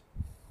characters.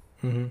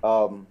 Hmm.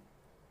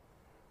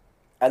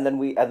 And then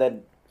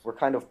we're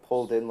kind of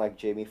pulled in like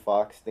Jamie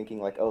Foxx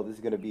thinking like, oh, this is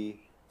gonna be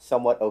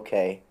somewhat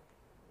okay.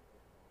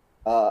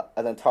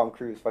 And then Tom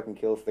Cruise fucking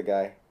kills the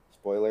guy.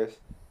 Spoilers.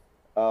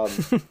 Um,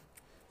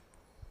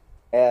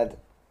 and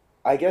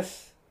I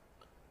guess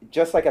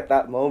just like at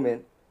that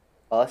moment,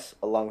 us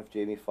along with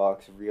Jamie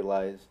Foxx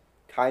realize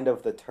kind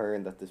of the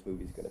turn that this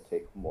movie's gonna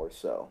take more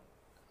so.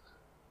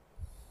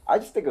 I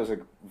just think it was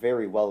a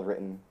very well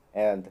written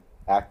and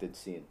acted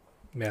scene.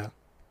 Yeah.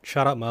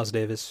 Shout out Miles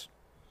Davis.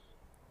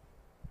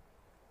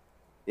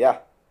 Yeah.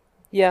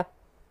 Yeah.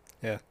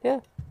 Yeah. Yeah.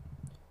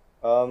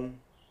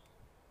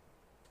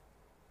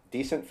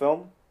 Decent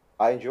film.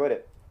 I enjoyed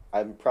it.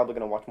 I'm probably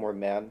gonna watch more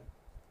Man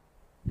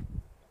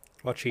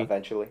Watch Heat.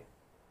 eventually.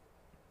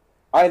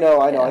 I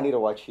know. Yeah. I need to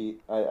watch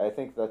Heat. I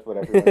think that's what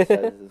everyone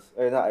says is,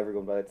 or not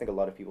everyone, but I think a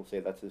lot of people say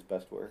that's his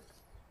best work.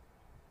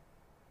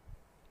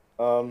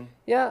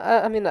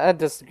 Yeah, I mean, I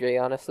disagree,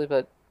 honestly,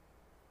 but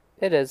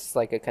it is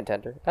like a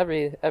contender.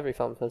 Every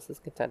film post is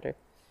contender.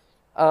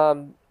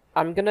 I'm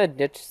gonna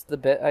ditch the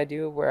bit I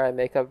do where I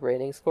make up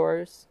rating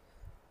scores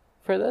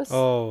for this.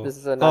 Oh. This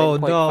is a Oh, 9.5.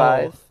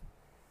 no.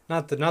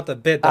 Not the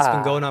bit that's been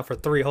Ah. going on for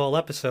 3 whole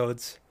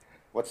episodes.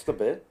 What's the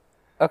bit?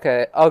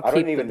 Okay, I'll I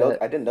keep don't even the know. bit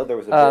I didn't know there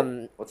was a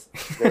Um, bit.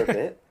 Is there a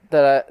bit?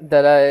 that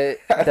What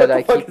I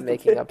the fuck keep is the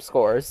making bit? up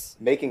scores.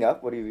 Making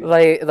up? What do you mean?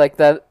 Like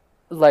that,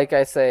 like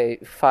I say,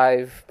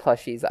 5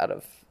 plushies out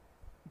of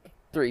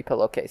 3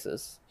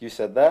 pillowcases. You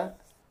said that?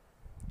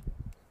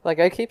 Like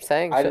I keep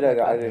saying I shit didn't.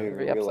 like I that didn't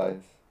every even episode.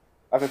 realize.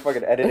 I've been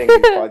fucking editing these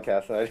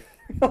podcasts, and I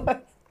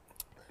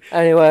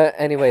didn't realize.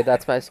 Anyway,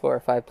 that's my score.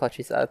 5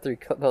 plushies out of 3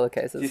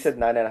 pillowcases. You said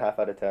 9.5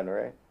 out of 10,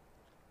 right?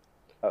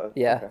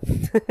 Yeah.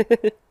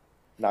 Okay.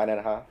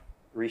 9.5.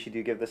 Rishi, do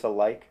you give this a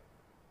like?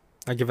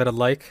 I give it a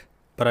like,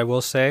 but I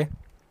will say,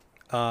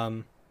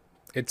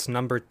 it's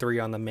number 3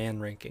 on the Man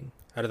ranking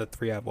out of the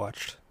 3 I've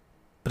watched.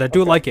 But I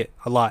do Okay. like it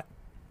a lot.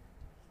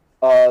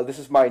 This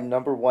is my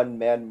number 1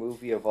 Man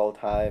movie of all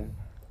time.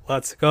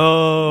 Let's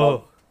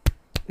go.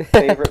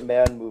 Favorite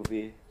Man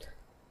movie.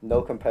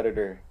 No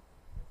competitor.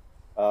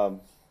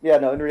 Yeah,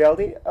 no, in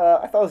reality,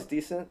 I thought it was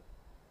decent.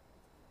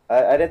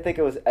 I didn't think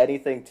it was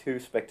anything too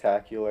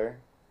spectacular.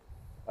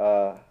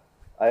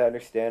 I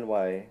understand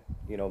why,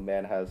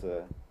 Man has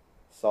a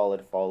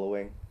solid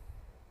following.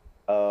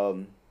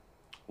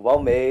 Well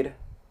made.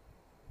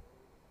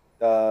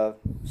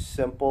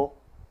 Simple.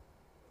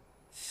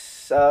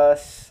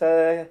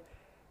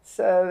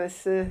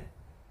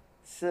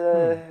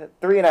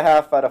 Three and a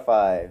half out of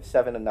 5.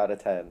 7 out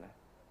of 10.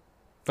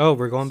 Oh,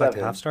 we're going back to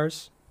 7. half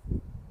stars?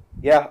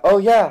 Yeah. Oh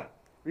yeah.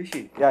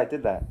 Rishi. Yeah, I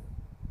did that.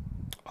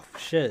 Oh,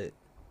 shit.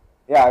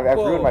 Yeah, I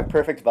ruined my Whoa.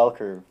 perfect bell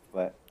curve,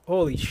 but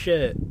Holy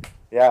shit.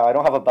 yeah, I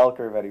don't have a bell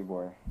curve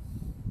anymore.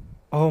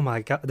 Oh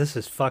my god, this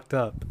is fucked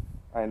up.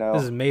 I know.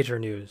 This is major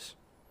news.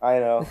 I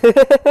know.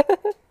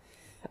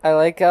 I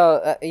like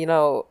how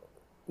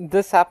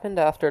this happened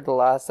after the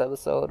last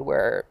episode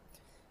where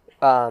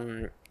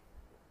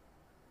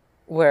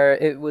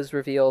it was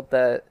revealed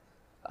that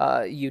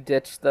you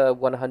ditched the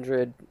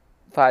 100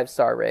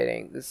 5-star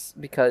ratings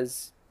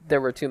because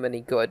there were too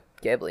many good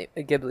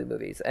Ghibli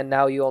movies, and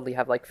now you only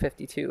have like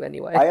 52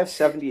 anyway. I have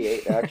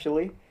 78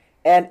 actually,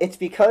 and it's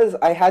because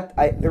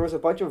there was a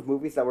bunch of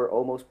movies that were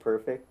almost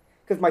perfect.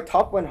 Because my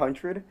top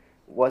 100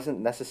 wasn't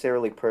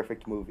necessarily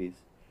perfect movies,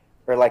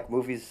 or like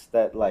movies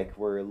that like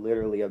were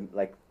literally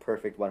like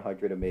perfect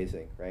 100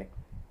 amazing, right?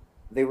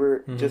 They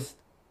were Mhm. just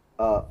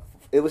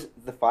it was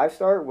the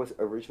 5-star was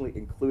originally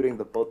including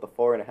both the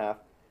 4.5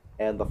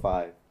 and the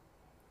 5.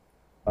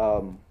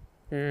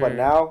 But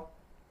now,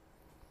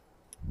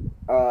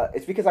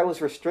 it's because I was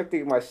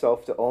restricting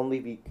myself to only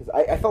because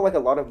I felt like a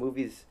lot of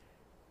movies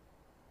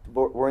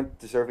weren't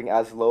deserving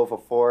as low of a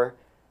 4,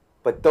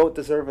 but don't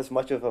deserve as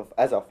much of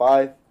as a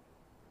 5,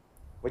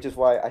 which is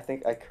why I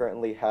think I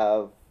currently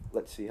have,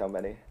 let's see how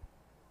many.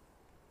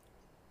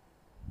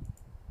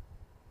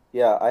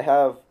 Yeah, I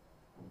have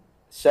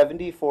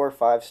 74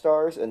 5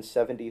 stars and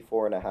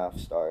 74.5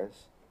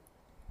 stars.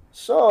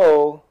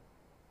 So,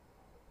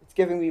 it's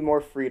giving me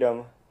more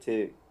freedom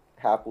to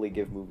happily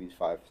give movies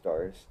 5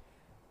 stars.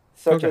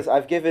 Such Okay. as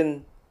I've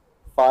given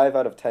 5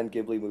 out of 10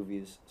 Ghibli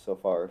movies so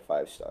far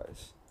 5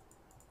 stars.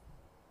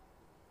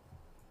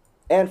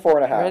 And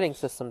 4.5. Rating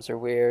systems are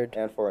weird.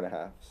 And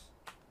 4.5.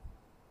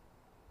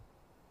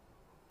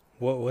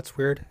 What's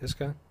weird,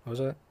 Iska? What was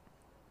that?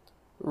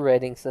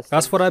 Rating systems.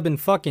 That's what I've been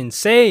fucking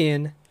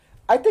saying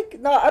I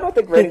don't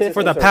think rating systems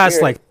for the are past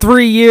weird. like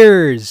 3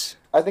 years.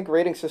 I think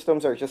rating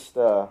systems are just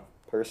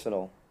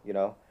personal, you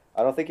know?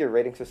 I don't think your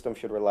rating system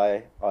should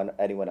rely on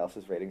anyone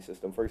else's rating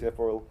system. For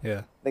example,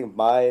 Yeah.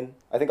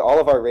 I think all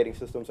of our rating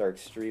systems are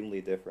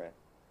extremely different.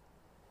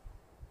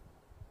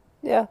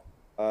 Yeah,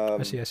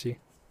 I see.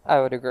 I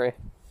would agree.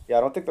 Yeah,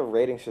 I don't think the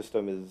rating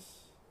system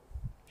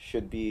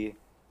should be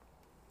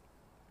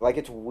like,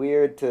 it's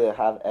weird to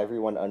have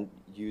everyone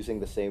using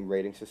the same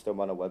rating system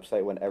on a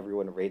website when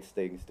everyone rates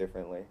things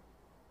differently.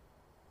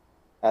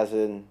 As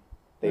in,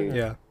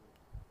 Yeah.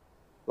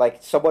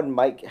 like, someone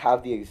might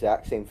have the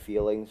exact same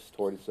feelings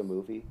towards the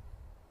movie,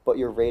 but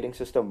your rating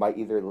system might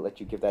either let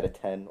you give that a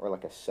 10 or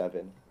like a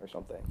 7 or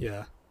something.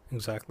 Yeah.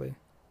 Exactly.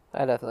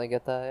 I definitely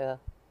get that. Yeah.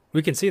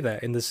 We can see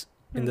that in this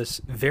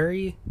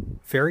very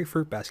very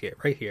fruit basket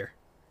right here.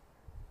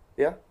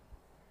 Yeah.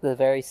 The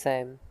very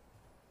same.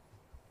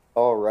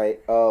 All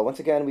right. Once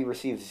again, we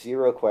received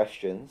 0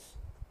 questions.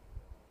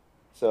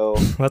 So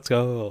Let's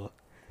go.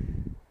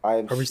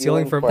 I'm Are we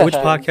stealing from questions.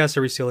 which podcast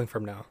are we stealing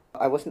from now?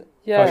 I wasn't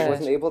Yeah.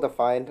 able to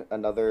find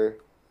another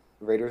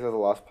Raiders of the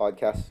Lost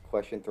podcast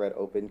question thread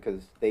open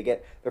because they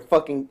get their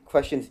fucking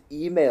questions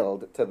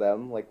emailed to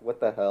them. Like, what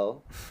the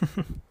hell?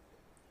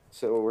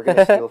 So we're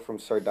gonna steal from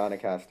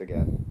Sardonicast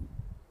again.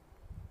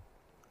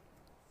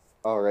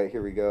 All right,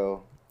 here we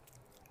go.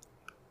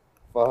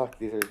 Fuck,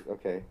 these are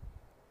okay.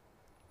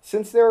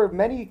 Since there are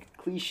many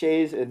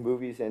cliches in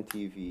movies and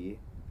TV,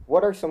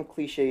 what are some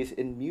cliches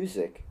in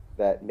music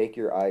that make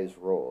your eyes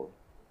roll?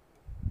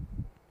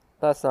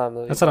 That's not a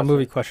movie. That's not a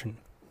movie question.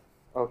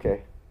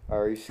 Okay,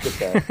 alright, you skip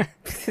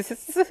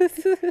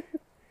that.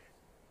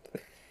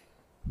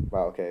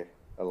 Wow, okay.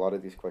 A lot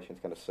of these questions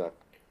kind of suck.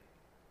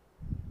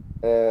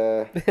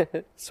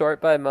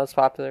 Sort by most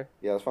popular.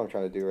 Yeah, that's what I'm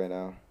trying to do right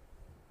now.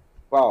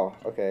 Wow,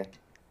 okay.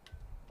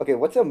 Okay,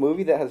 what's a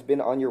movie that has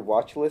been on your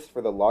watch list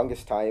for the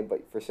longest time,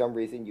 but for some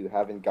reason you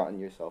haven't gotten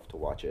yourself to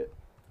watch it?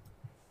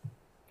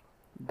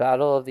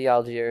 Battle of the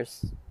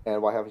Algiers.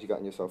 And why haven't you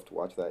gotten yourself to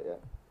watch that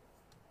yet?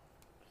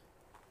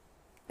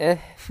 Eh.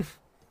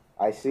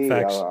 I see.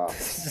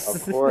 Facts.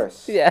 Of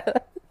course. Yeah.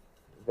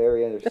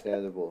 Very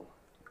understandable.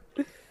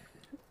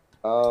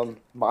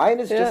 Mine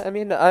is Yeah. just. I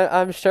mean,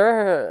 I'm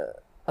sure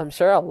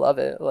I'll love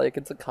it. Like,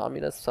 it's a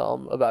communist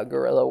film about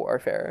guerrilla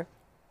warfare,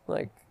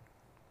 like,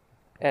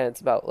 and it's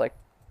about like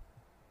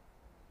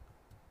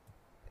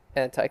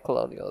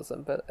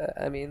anti-colonialism. But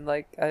I mean,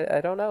 like, I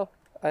don't know.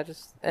 I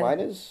just Mine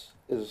is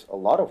a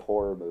lot of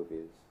horror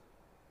movies.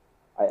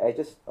 I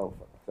just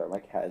sorry, my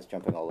cat is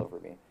jumping all over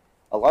me.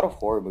 A lot of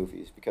horror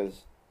movies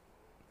because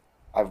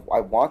I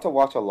want to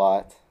watch a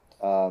lot.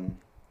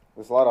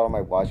 There's a lot on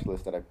my watch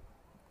list that I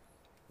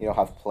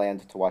have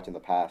planned to watch in the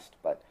past,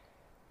 but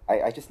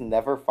I just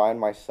never find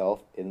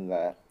myself in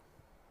that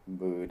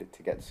mood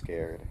to get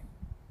scared.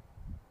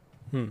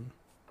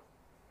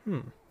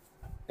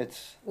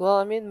 It's Well,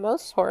 I mean,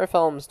 most horror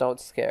films don't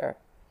scare.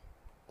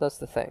 That's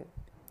the thing.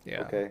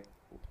 Yeah. okay.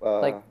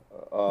 Like,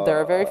 There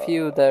are very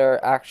few that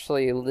are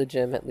actually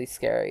legitimately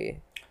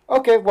scary.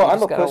 Okay, well, You I'm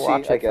a just gotta pussy,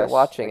 watch I it for guess.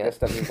 watching I guess it.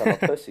 that means I'm a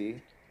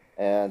pussy.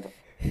 And,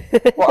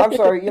 well, I'm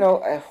sorry,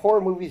 horror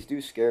movies do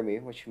scare me,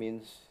 which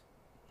means,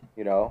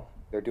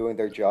 they're doing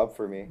their job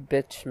for me.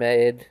 Bitch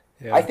made.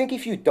 Yeah. I think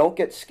if you don't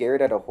get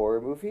scared at a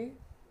horror movie,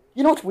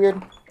 you know what's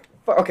weird?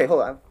 Okay,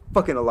 hold on.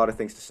 Fucking a lot of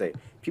things to say.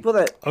 People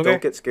that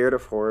don't get scared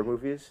of horror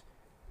movies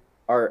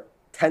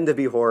tend to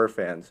be horror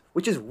fans,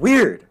 which is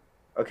weird.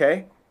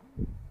 Okay?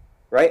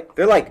 Right?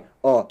 They're like,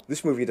 oh,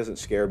 this movie doesn't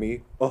scare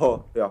me.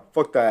 Oh, yeah,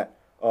 fuck that.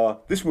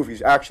 This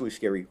movie's actually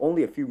scary.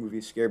 Only a few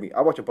movies scare me. I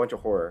watch a bunch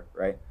of horror,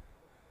 right?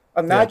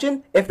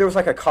 Imagine if there was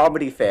like a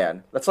comedy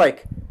fan that's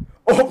like,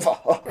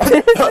 oh,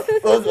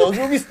 those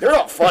movies, they're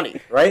not funny,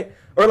 right?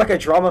 Or like a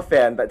drama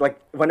fan that, like,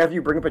 whenever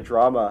you bring up a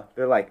drama,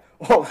 they're like,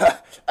 oh,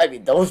 I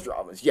mean, those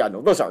dramas, yeah,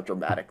 no, those aren't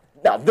dramatic.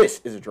 Now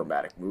this is a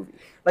dramatic movie.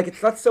 Like,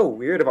 it's not so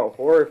weird about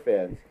horror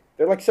fans.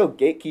 They're like so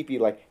gatekeepy,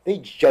 like, they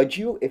judge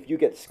you if you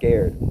get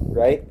scared,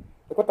 right?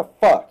 Like, what the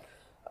fuck?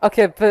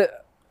 Okay,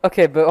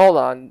 but hold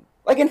on.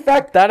 Like, in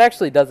fact, That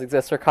actually does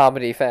exist for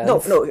comedy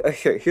fans. no.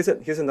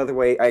 Here's another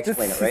way I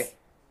explain it. Right?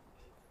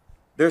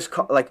 There's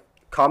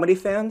comedy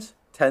fans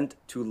tend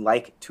to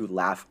like to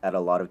laugh at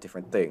a lot of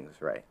different things.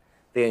 Right?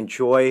 They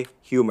enjoy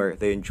humor.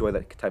 They enjoy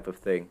that type of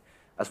thing,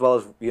 as well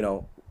as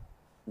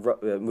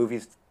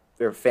movies.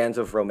 They're fans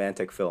of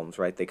romantic films.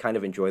 Right? They kind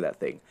of enjoy that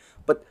thing.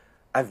 But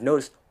I've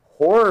noticed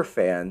horror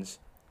fans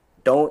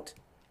don't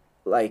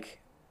like.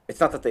 It's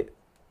not that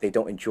they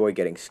don't enjoy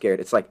getting scared.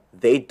 It's like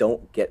they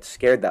don't get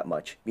scared that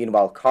much.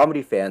 Meanwhile,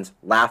 comedy fans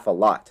laugh a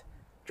lot.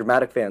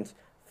 Dramatic fans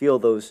feel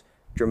those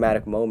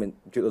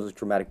those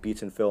dramatic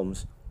beats in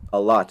films a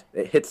lot.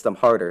 It hits them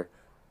harder.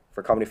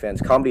 For comedy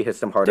fans, comedy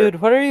hits them harder.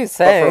 Dude, what are you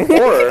saying? But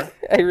for horror,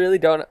 I really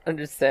don't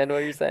understand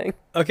what you're saying.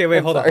 Okay, wait,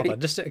 I'm hold sorry. on.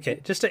 Just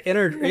to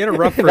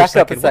interrupt for a Back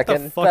up a second. What the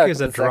second. fuck Back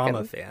is up a a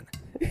drama second.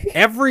 fan?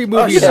 Every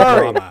movie is a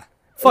sorry. drama.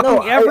 Fucking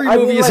No, every I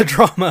movie mean, is a like-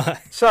 drama.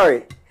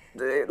 sorry.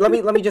 Let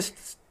me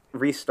just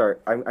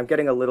restart. I'm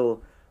getting a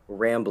little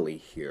rambly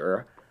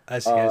here. I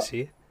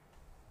see.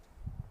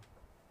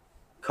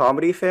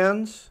 Comedy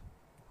fans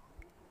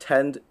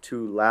tend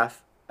to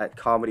laugh at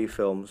comedy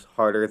films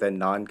harder than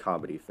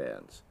non-comedy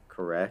fans,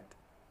 correct?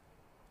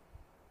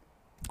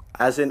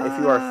 As in, if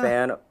you are a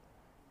fan...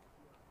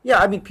 Yeah,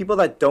 I mean, people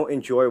that don't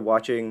enjoy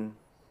watching,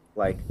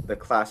 like, the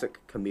classic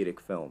comedic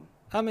film.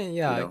 I mean,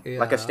 yeah, You know, yeah,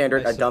 like a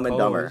standard I A Dumb and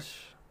Dumber,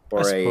 suppose. or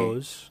I a-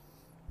 suppose.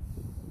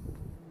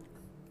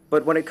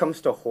 But when it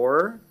comes to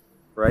horror,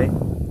 right,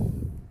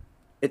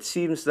 it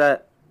seems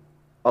that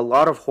a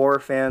lot of horror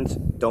fans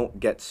don't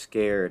get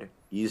scared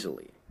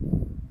easily.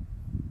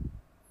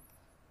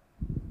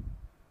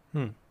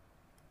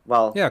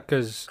 Well, Yeah,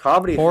 because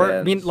comedy horror.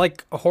 I mean, fans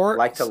like horror.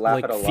 like to laugh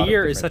like at a lot of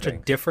fear is different such a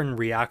things. different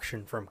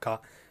reaction from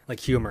like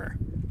humor.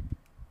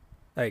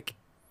 Like,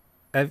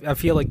 I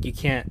feel like you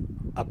can't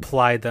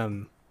apply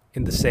them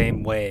in the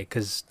same way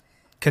because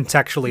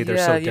contextually they're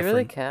so you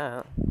really different.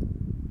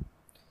 can't.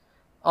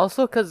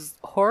 Also, because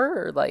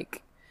horror,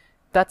 like,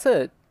 that's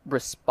a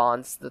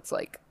response that's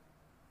like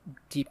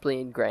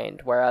deeply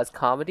ingrained, whereas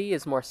comedy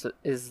is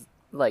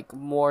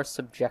more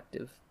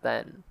subjective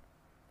than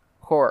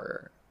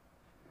horror.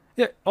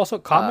 Yeah. Also,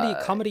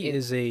 comedy it-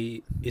 is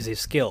a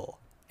skill,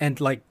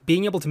 and like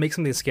being able to make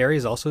something scary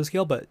is also a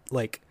skill. But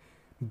like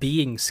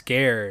being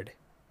scared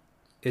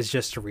is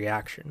just a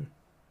reaction.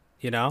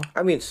 You know,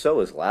 I mean, so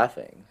is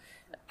laughing.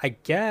 I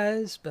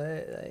guess,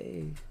 but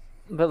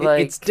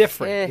But it's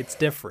different. eh, It's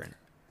different.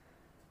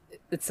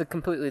 it's a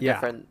completely Yeah.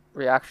 different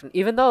reaction.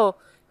 Even though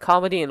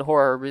comedy and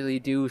horror really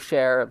do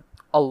share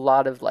a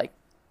lot of like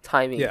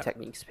timing Yeah.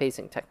 techniques,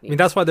 pacing I techniques. mean,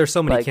 that's why there's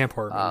so many Like, camp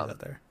horror movies out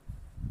there.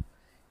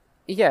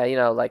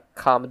 Yeah, like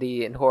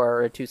comedy and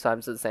horror are two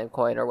sides of the same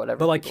coin or whatever.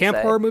 But, like, people camp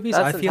say. horror movies,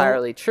 that's I feel-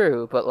 entirely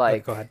true. But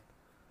like, Go ahead.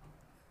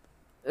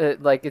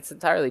 like it's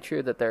entirely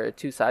true that there are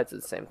two sides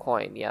of the same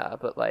coin. Yeah,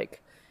 but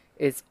like,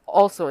 it's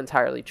also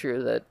entirely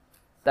true that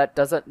that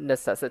doesn't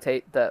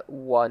necessitate that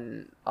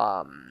one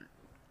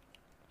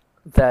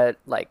that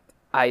like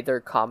either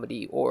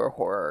comedy or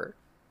horror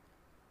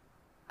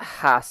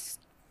has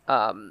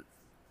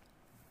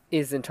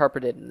is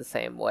interpreted in the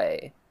same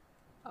way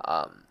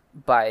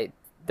by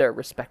their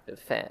respective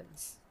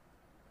fans.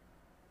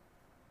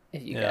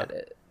 If you Yeah.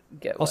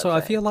 get what Also, I'm I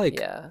saying. feel like-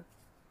 yeah.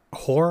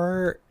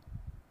 Horror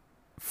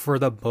for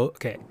the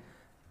okay,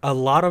 a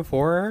lot of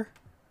horror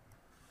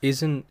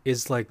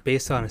is like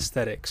based on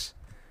aesthetics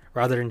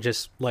rather than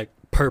just like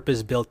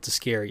purpose built to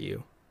scare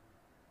you.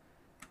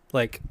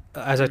 Like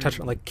as I touched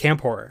on, like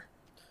camp horror.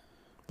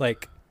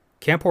 Like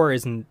camp horror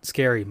isn't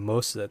scary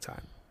most of the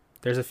time.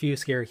 There's a few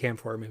scary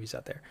camp horror movies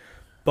out there,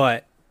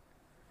 but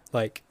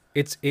like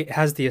it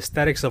has the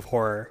aesthetics of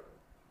horror,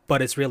 but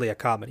it's really a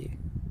comedy.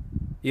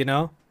 You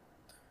know,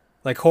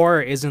 like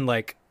horror isn't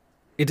like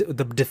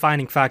the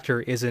defining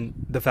factor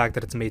isn't the fact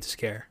that it's made to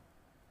scare.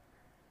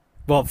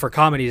 Well, for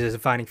comedies, the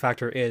defining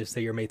factor is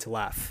that you're made to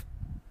laugh.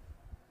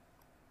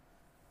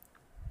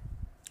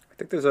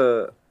 I think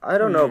I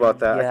don't know about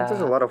that. I think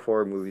there's a yeah. lot of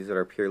horror movies that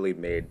are purely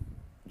made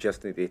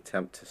just in the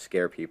attempt to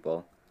scare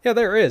people. Yeah,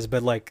 there is,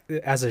 but like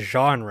as a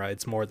genre,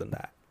 it's more than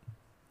that.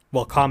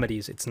 Well,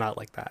 comedies, it's not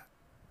like that.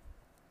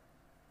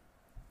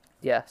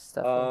 Yes,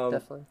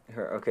 definitely.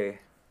 Here, okay.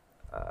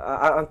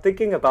 I'm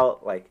thinking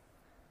about, like,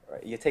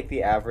 right, you take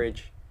the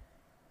average.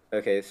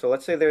 Okay, so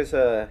let's say there's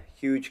a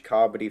huge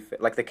comedy,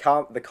 like the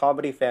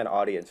comedy fan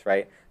audience,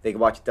 right? They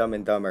watch Dumb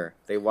and Dumber.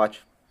 They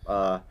watch,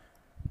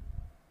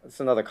 what's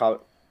another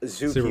Zookeeper,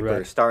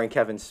 Superbad. starring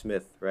Kevin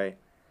Smith, right?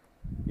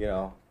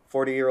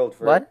 40-year-old.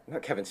 What?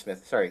 Not Kevin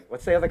Smith. Sorry.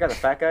 What's the other guy? The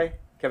fat guy?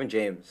 Kevin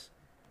James.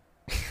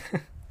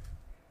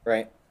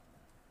 Right.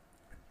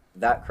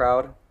 That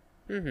crowd.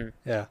 Mm-hmm.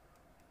 Yeah.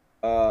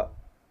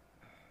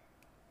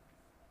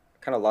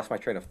 Kind of lost my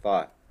train of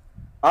thought.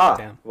 Ah,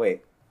 Damn.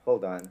 wait,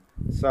 hold on.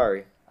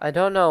 Sorry. I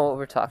don't know what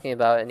we're talking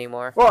about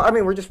anymore. Well, I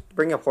mean, we're just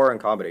bringing up horror and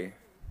comedy,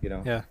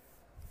 Yeah.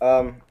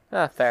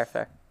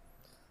 Fair.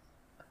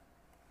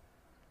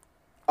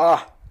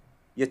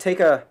 You take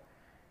a.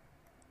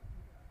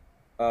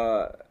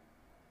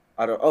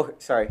 I don't. Oh,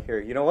 sorry. Here,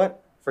 you know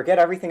what? Forget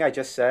everything I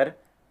just said.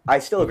 I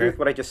still agree Okay. with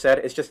what I just said.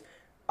 It's just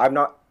I'm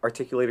not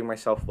articulating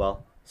myself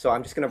well, so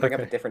I'm just gonna bring up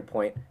a Okay. different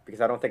point because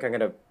I don't think I'm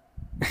gonna,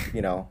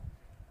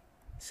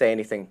 say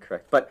anything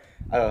correct. But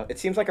it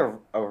seems like a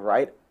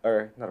rite,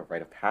 or not a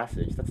rite of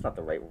passage. That's not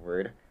the right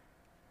word.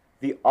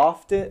 The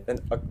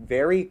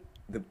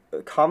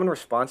common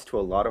response to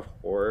a lot of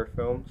horror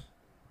films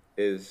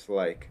is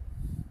like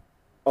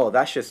oh,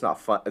 that shit's not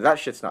fun. That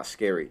shit's not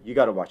scary. You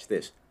got to watch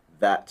this.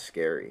 That's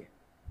scary,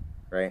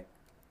 right?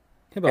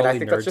 Yeah, but And I only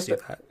think that's nerds just do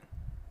that.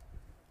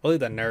 Only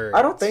the nerds.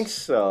 I don't think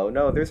so.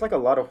 No, there's like a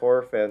lot of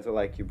horror fans that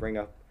like you bring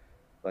up,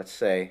 let's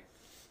say,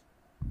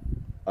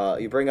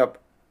 you bring up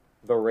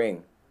The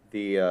Ring,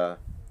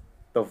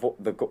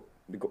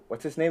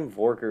 what's his name?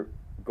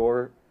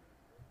 Gore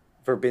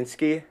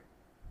Verbinski,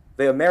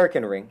 the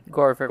American Ring.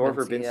 Gore Gore Verbinski,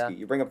 Verbinski. yeah.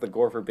 You bring up the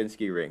Gore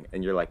Verbinski Ring,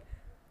 and you're like,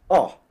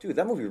 oh, dude,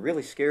 that movie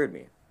really scared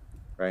me,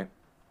 right?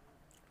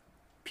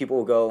 People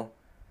will go,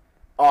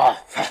 oh,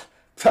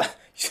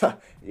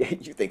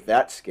 you think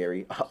that's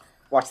scary? Oh,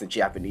 watch the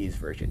Japanese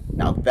version.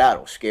 Now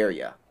that'll scare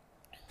you.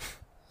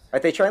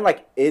 Right? They try and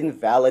like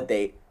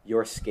invalidate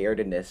your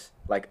scaredness.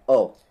 Like,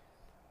 oh,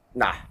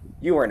 nah,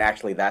 you weren't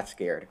actually that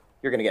scared.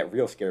 You're gonna get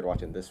real scared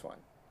watching this one.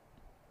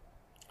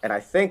 And I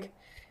think,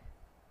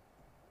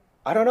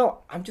 I don't know,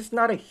 I'm just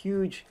not a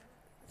huge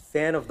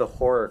fan of the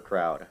horror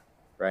crowd,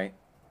 right?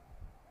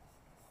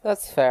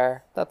 That's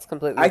fair. That's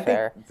completely I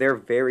fair. think they're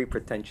very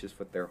pretentious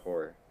with their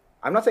horror.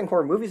 I'm not saying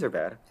horror movies are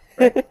bad,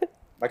 right?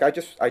 Like I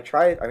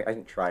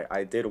didn't try.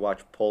 I did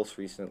watch Pulse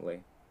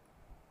recently.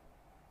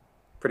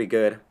 Pretty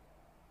good.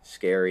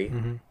 Scary,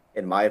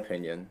 in my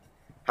opinion.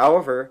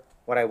 However,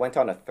 when I went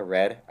on a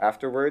thread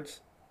afterwards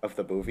of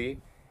the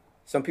movie,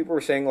 some people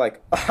were saying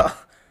like,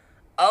 that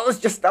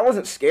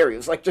wasn't scary. It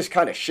was like just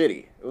kind of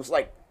shitty. It was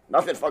like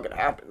nothing fucking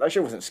happened. That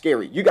shit wasn't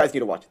scary. You guys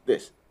need to watch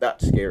this.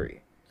 That's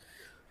scary.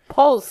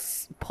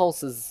 Pulse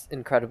is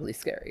incredibly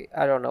scary.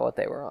 I don't know what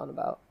they were on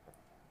about.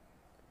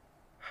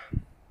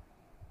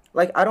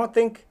 Like, I don't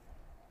think,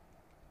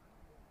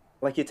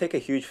 like, you take a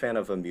huge fan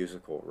of a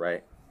musical,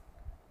 right?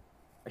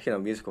 Actually, no,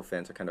 musical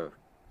fans are kind of,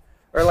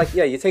 or like,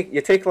 yeah, you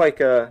take like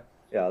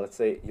let's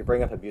say you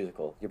bring up a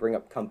musical, you bring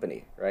up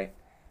Company, right?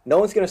 No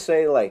one's gonna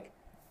say like,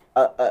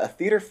 a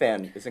theater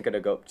fan isn't gonna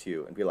go up to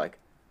you and be like,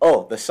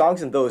 oh, the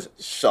songs in those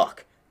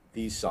suck.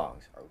 These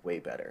songs are way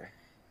better.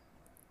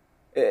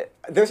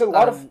 There's a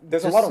lot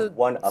of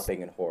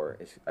one-upping in horror,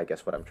 is I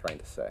guess what I'm trying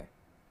to say.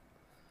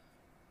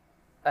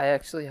 I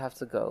actually have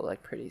to go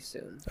like pretty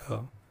soon.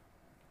 Oh.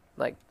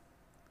 Like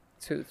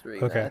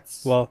 2-3 Okay.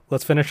 minutes. Well,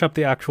 let's finish up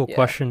the actual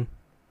question,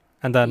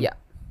 and then Yeah.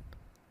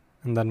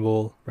 and then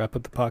we'll wrap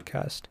up the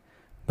podcast.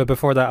 But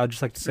before that, I'd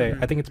just like to say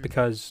I think it's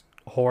because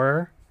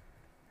horror,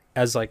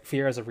 as like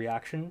fear as a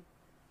reaction,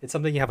 it's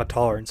something you have a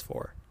tolerance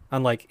for,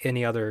 unlike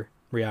any other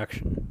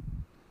reaction.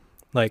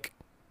 Like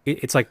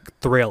it's like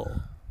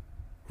thrill,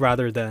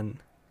 rather than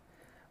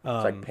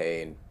It's like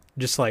pain,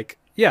 just like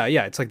yeah,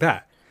 it's like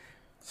that.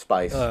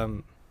 spice.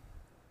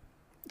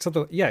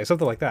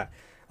 Something like that.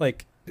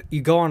 Like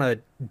you go on a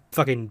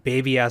fucking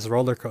baby ass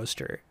roller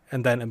coaster,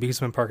 and then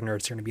amusement park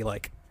nerds are gonna be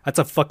like, "That's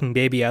a fucking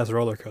baby ass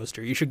roller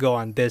coaster. You should go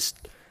on this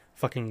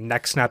fucking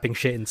neck snapping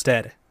shit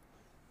instead."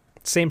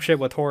 Same shit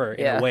with horror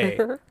in a way,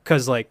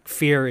 because like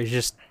fear is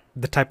just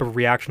the type of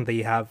reaction that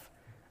you have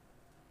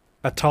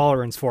a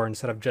tolerance for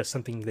instead of just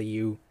something that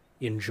you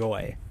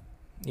enjoy,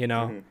 you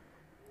know. Mm-hmm.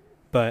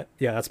 But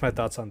yeah, that's my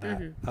thoughts on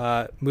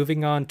that.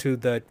 Moving on to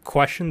the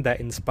question that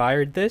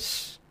inspired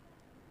this: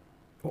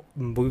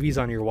 movies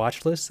on your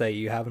watch list that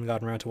you haven't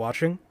gotten around to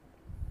watching.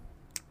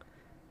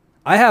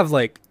 I have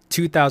like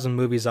 2,000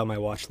 movies on my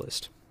watch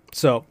list,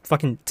 so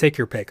fucking take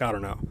your pick. I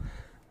don't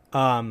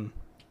know.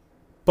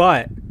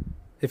 But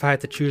if I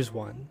had to choose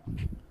one,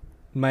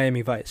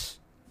 Miami Vice,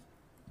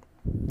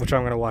 which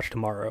I'm gonna watch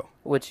tomorrow.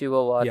 Which you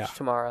will watch Yeah.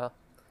 tomorrow.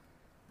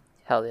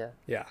 Hell yeah.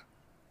 Yeah.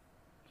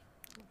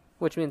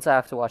 Which means I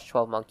have to watch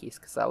 12 Monkeys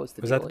because that was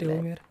the Was deal that the we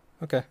deal we made. made?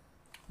 Okay.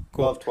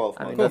 Cool. Love 12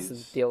 I mean, Monkeys.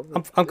 that's the deal.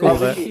 I'm cool with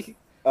that. You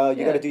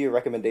Yeah. gotta do your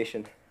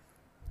recommendation.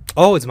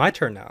 Oh, it's my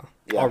turn now.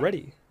 Yeah.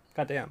 Already.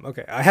 Goddamn.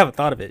 Okay, I haven't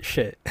thought of it.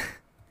 Shit.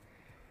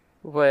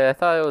 Wait, I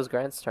thought it was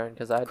Grant's turn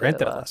because I did Grant it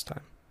did it last. last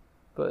time.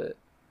 But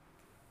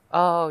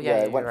oh yeah,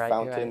 I you're went right,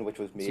 Fountain, you're right. which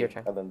was It's me, your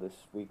turn. and then this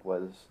week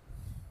was,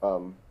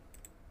 sorry,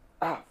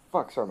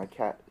 my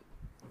cat.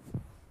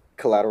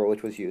 Collateral,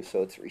 which was you,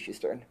 so it's Rishi's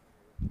turn.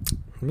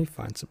 Let me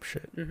find some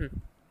shit. Mm-hmm.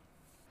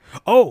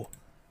 Oh,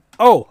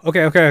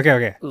 okay.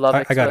 Love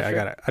I got it.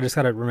 Exposure? I just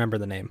gotta remember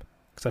the name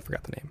because I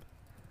forgot the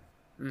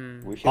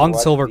name. We should On the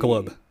watch Silver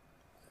Globe.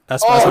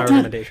 That's Oh, my dude!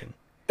 recommendation.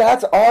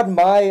 That's on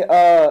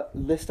my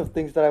list of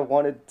things that I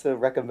wanted to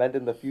recommend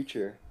in the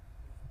future.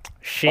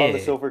 Shit. On the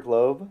Silver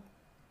Globe.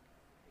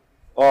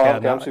 Oh, Yeah, okay,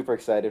 no, I'm super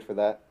excited for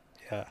that.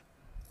 Yeah.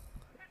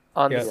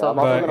 On Yeah, the I'm Silver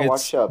also but gonna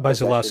it's watch, by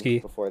Possession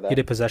Zulawski. before that. He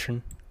did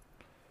Possession.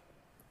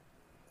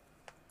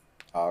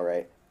 All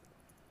right.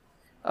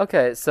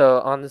 Okay, so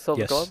on the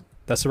Silver Yes, Globe.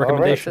 that's the All right.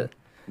 recommendation.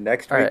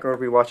 Next All week, right. when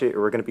we watch it,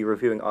 we're going to be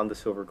reviewing On the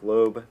Silver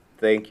Globe.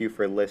 Thank you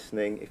for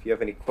listening. If you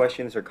have any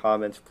questions or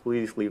comments,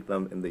 please leave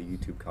them in the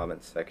YouTube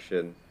comments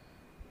section.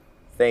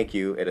 Thank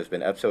you. It has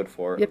been episode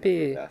 4 of the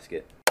Yippee. Fruit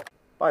Basket.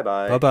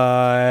 Bye-bye. Bye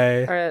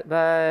bye. All right,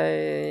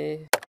 bye.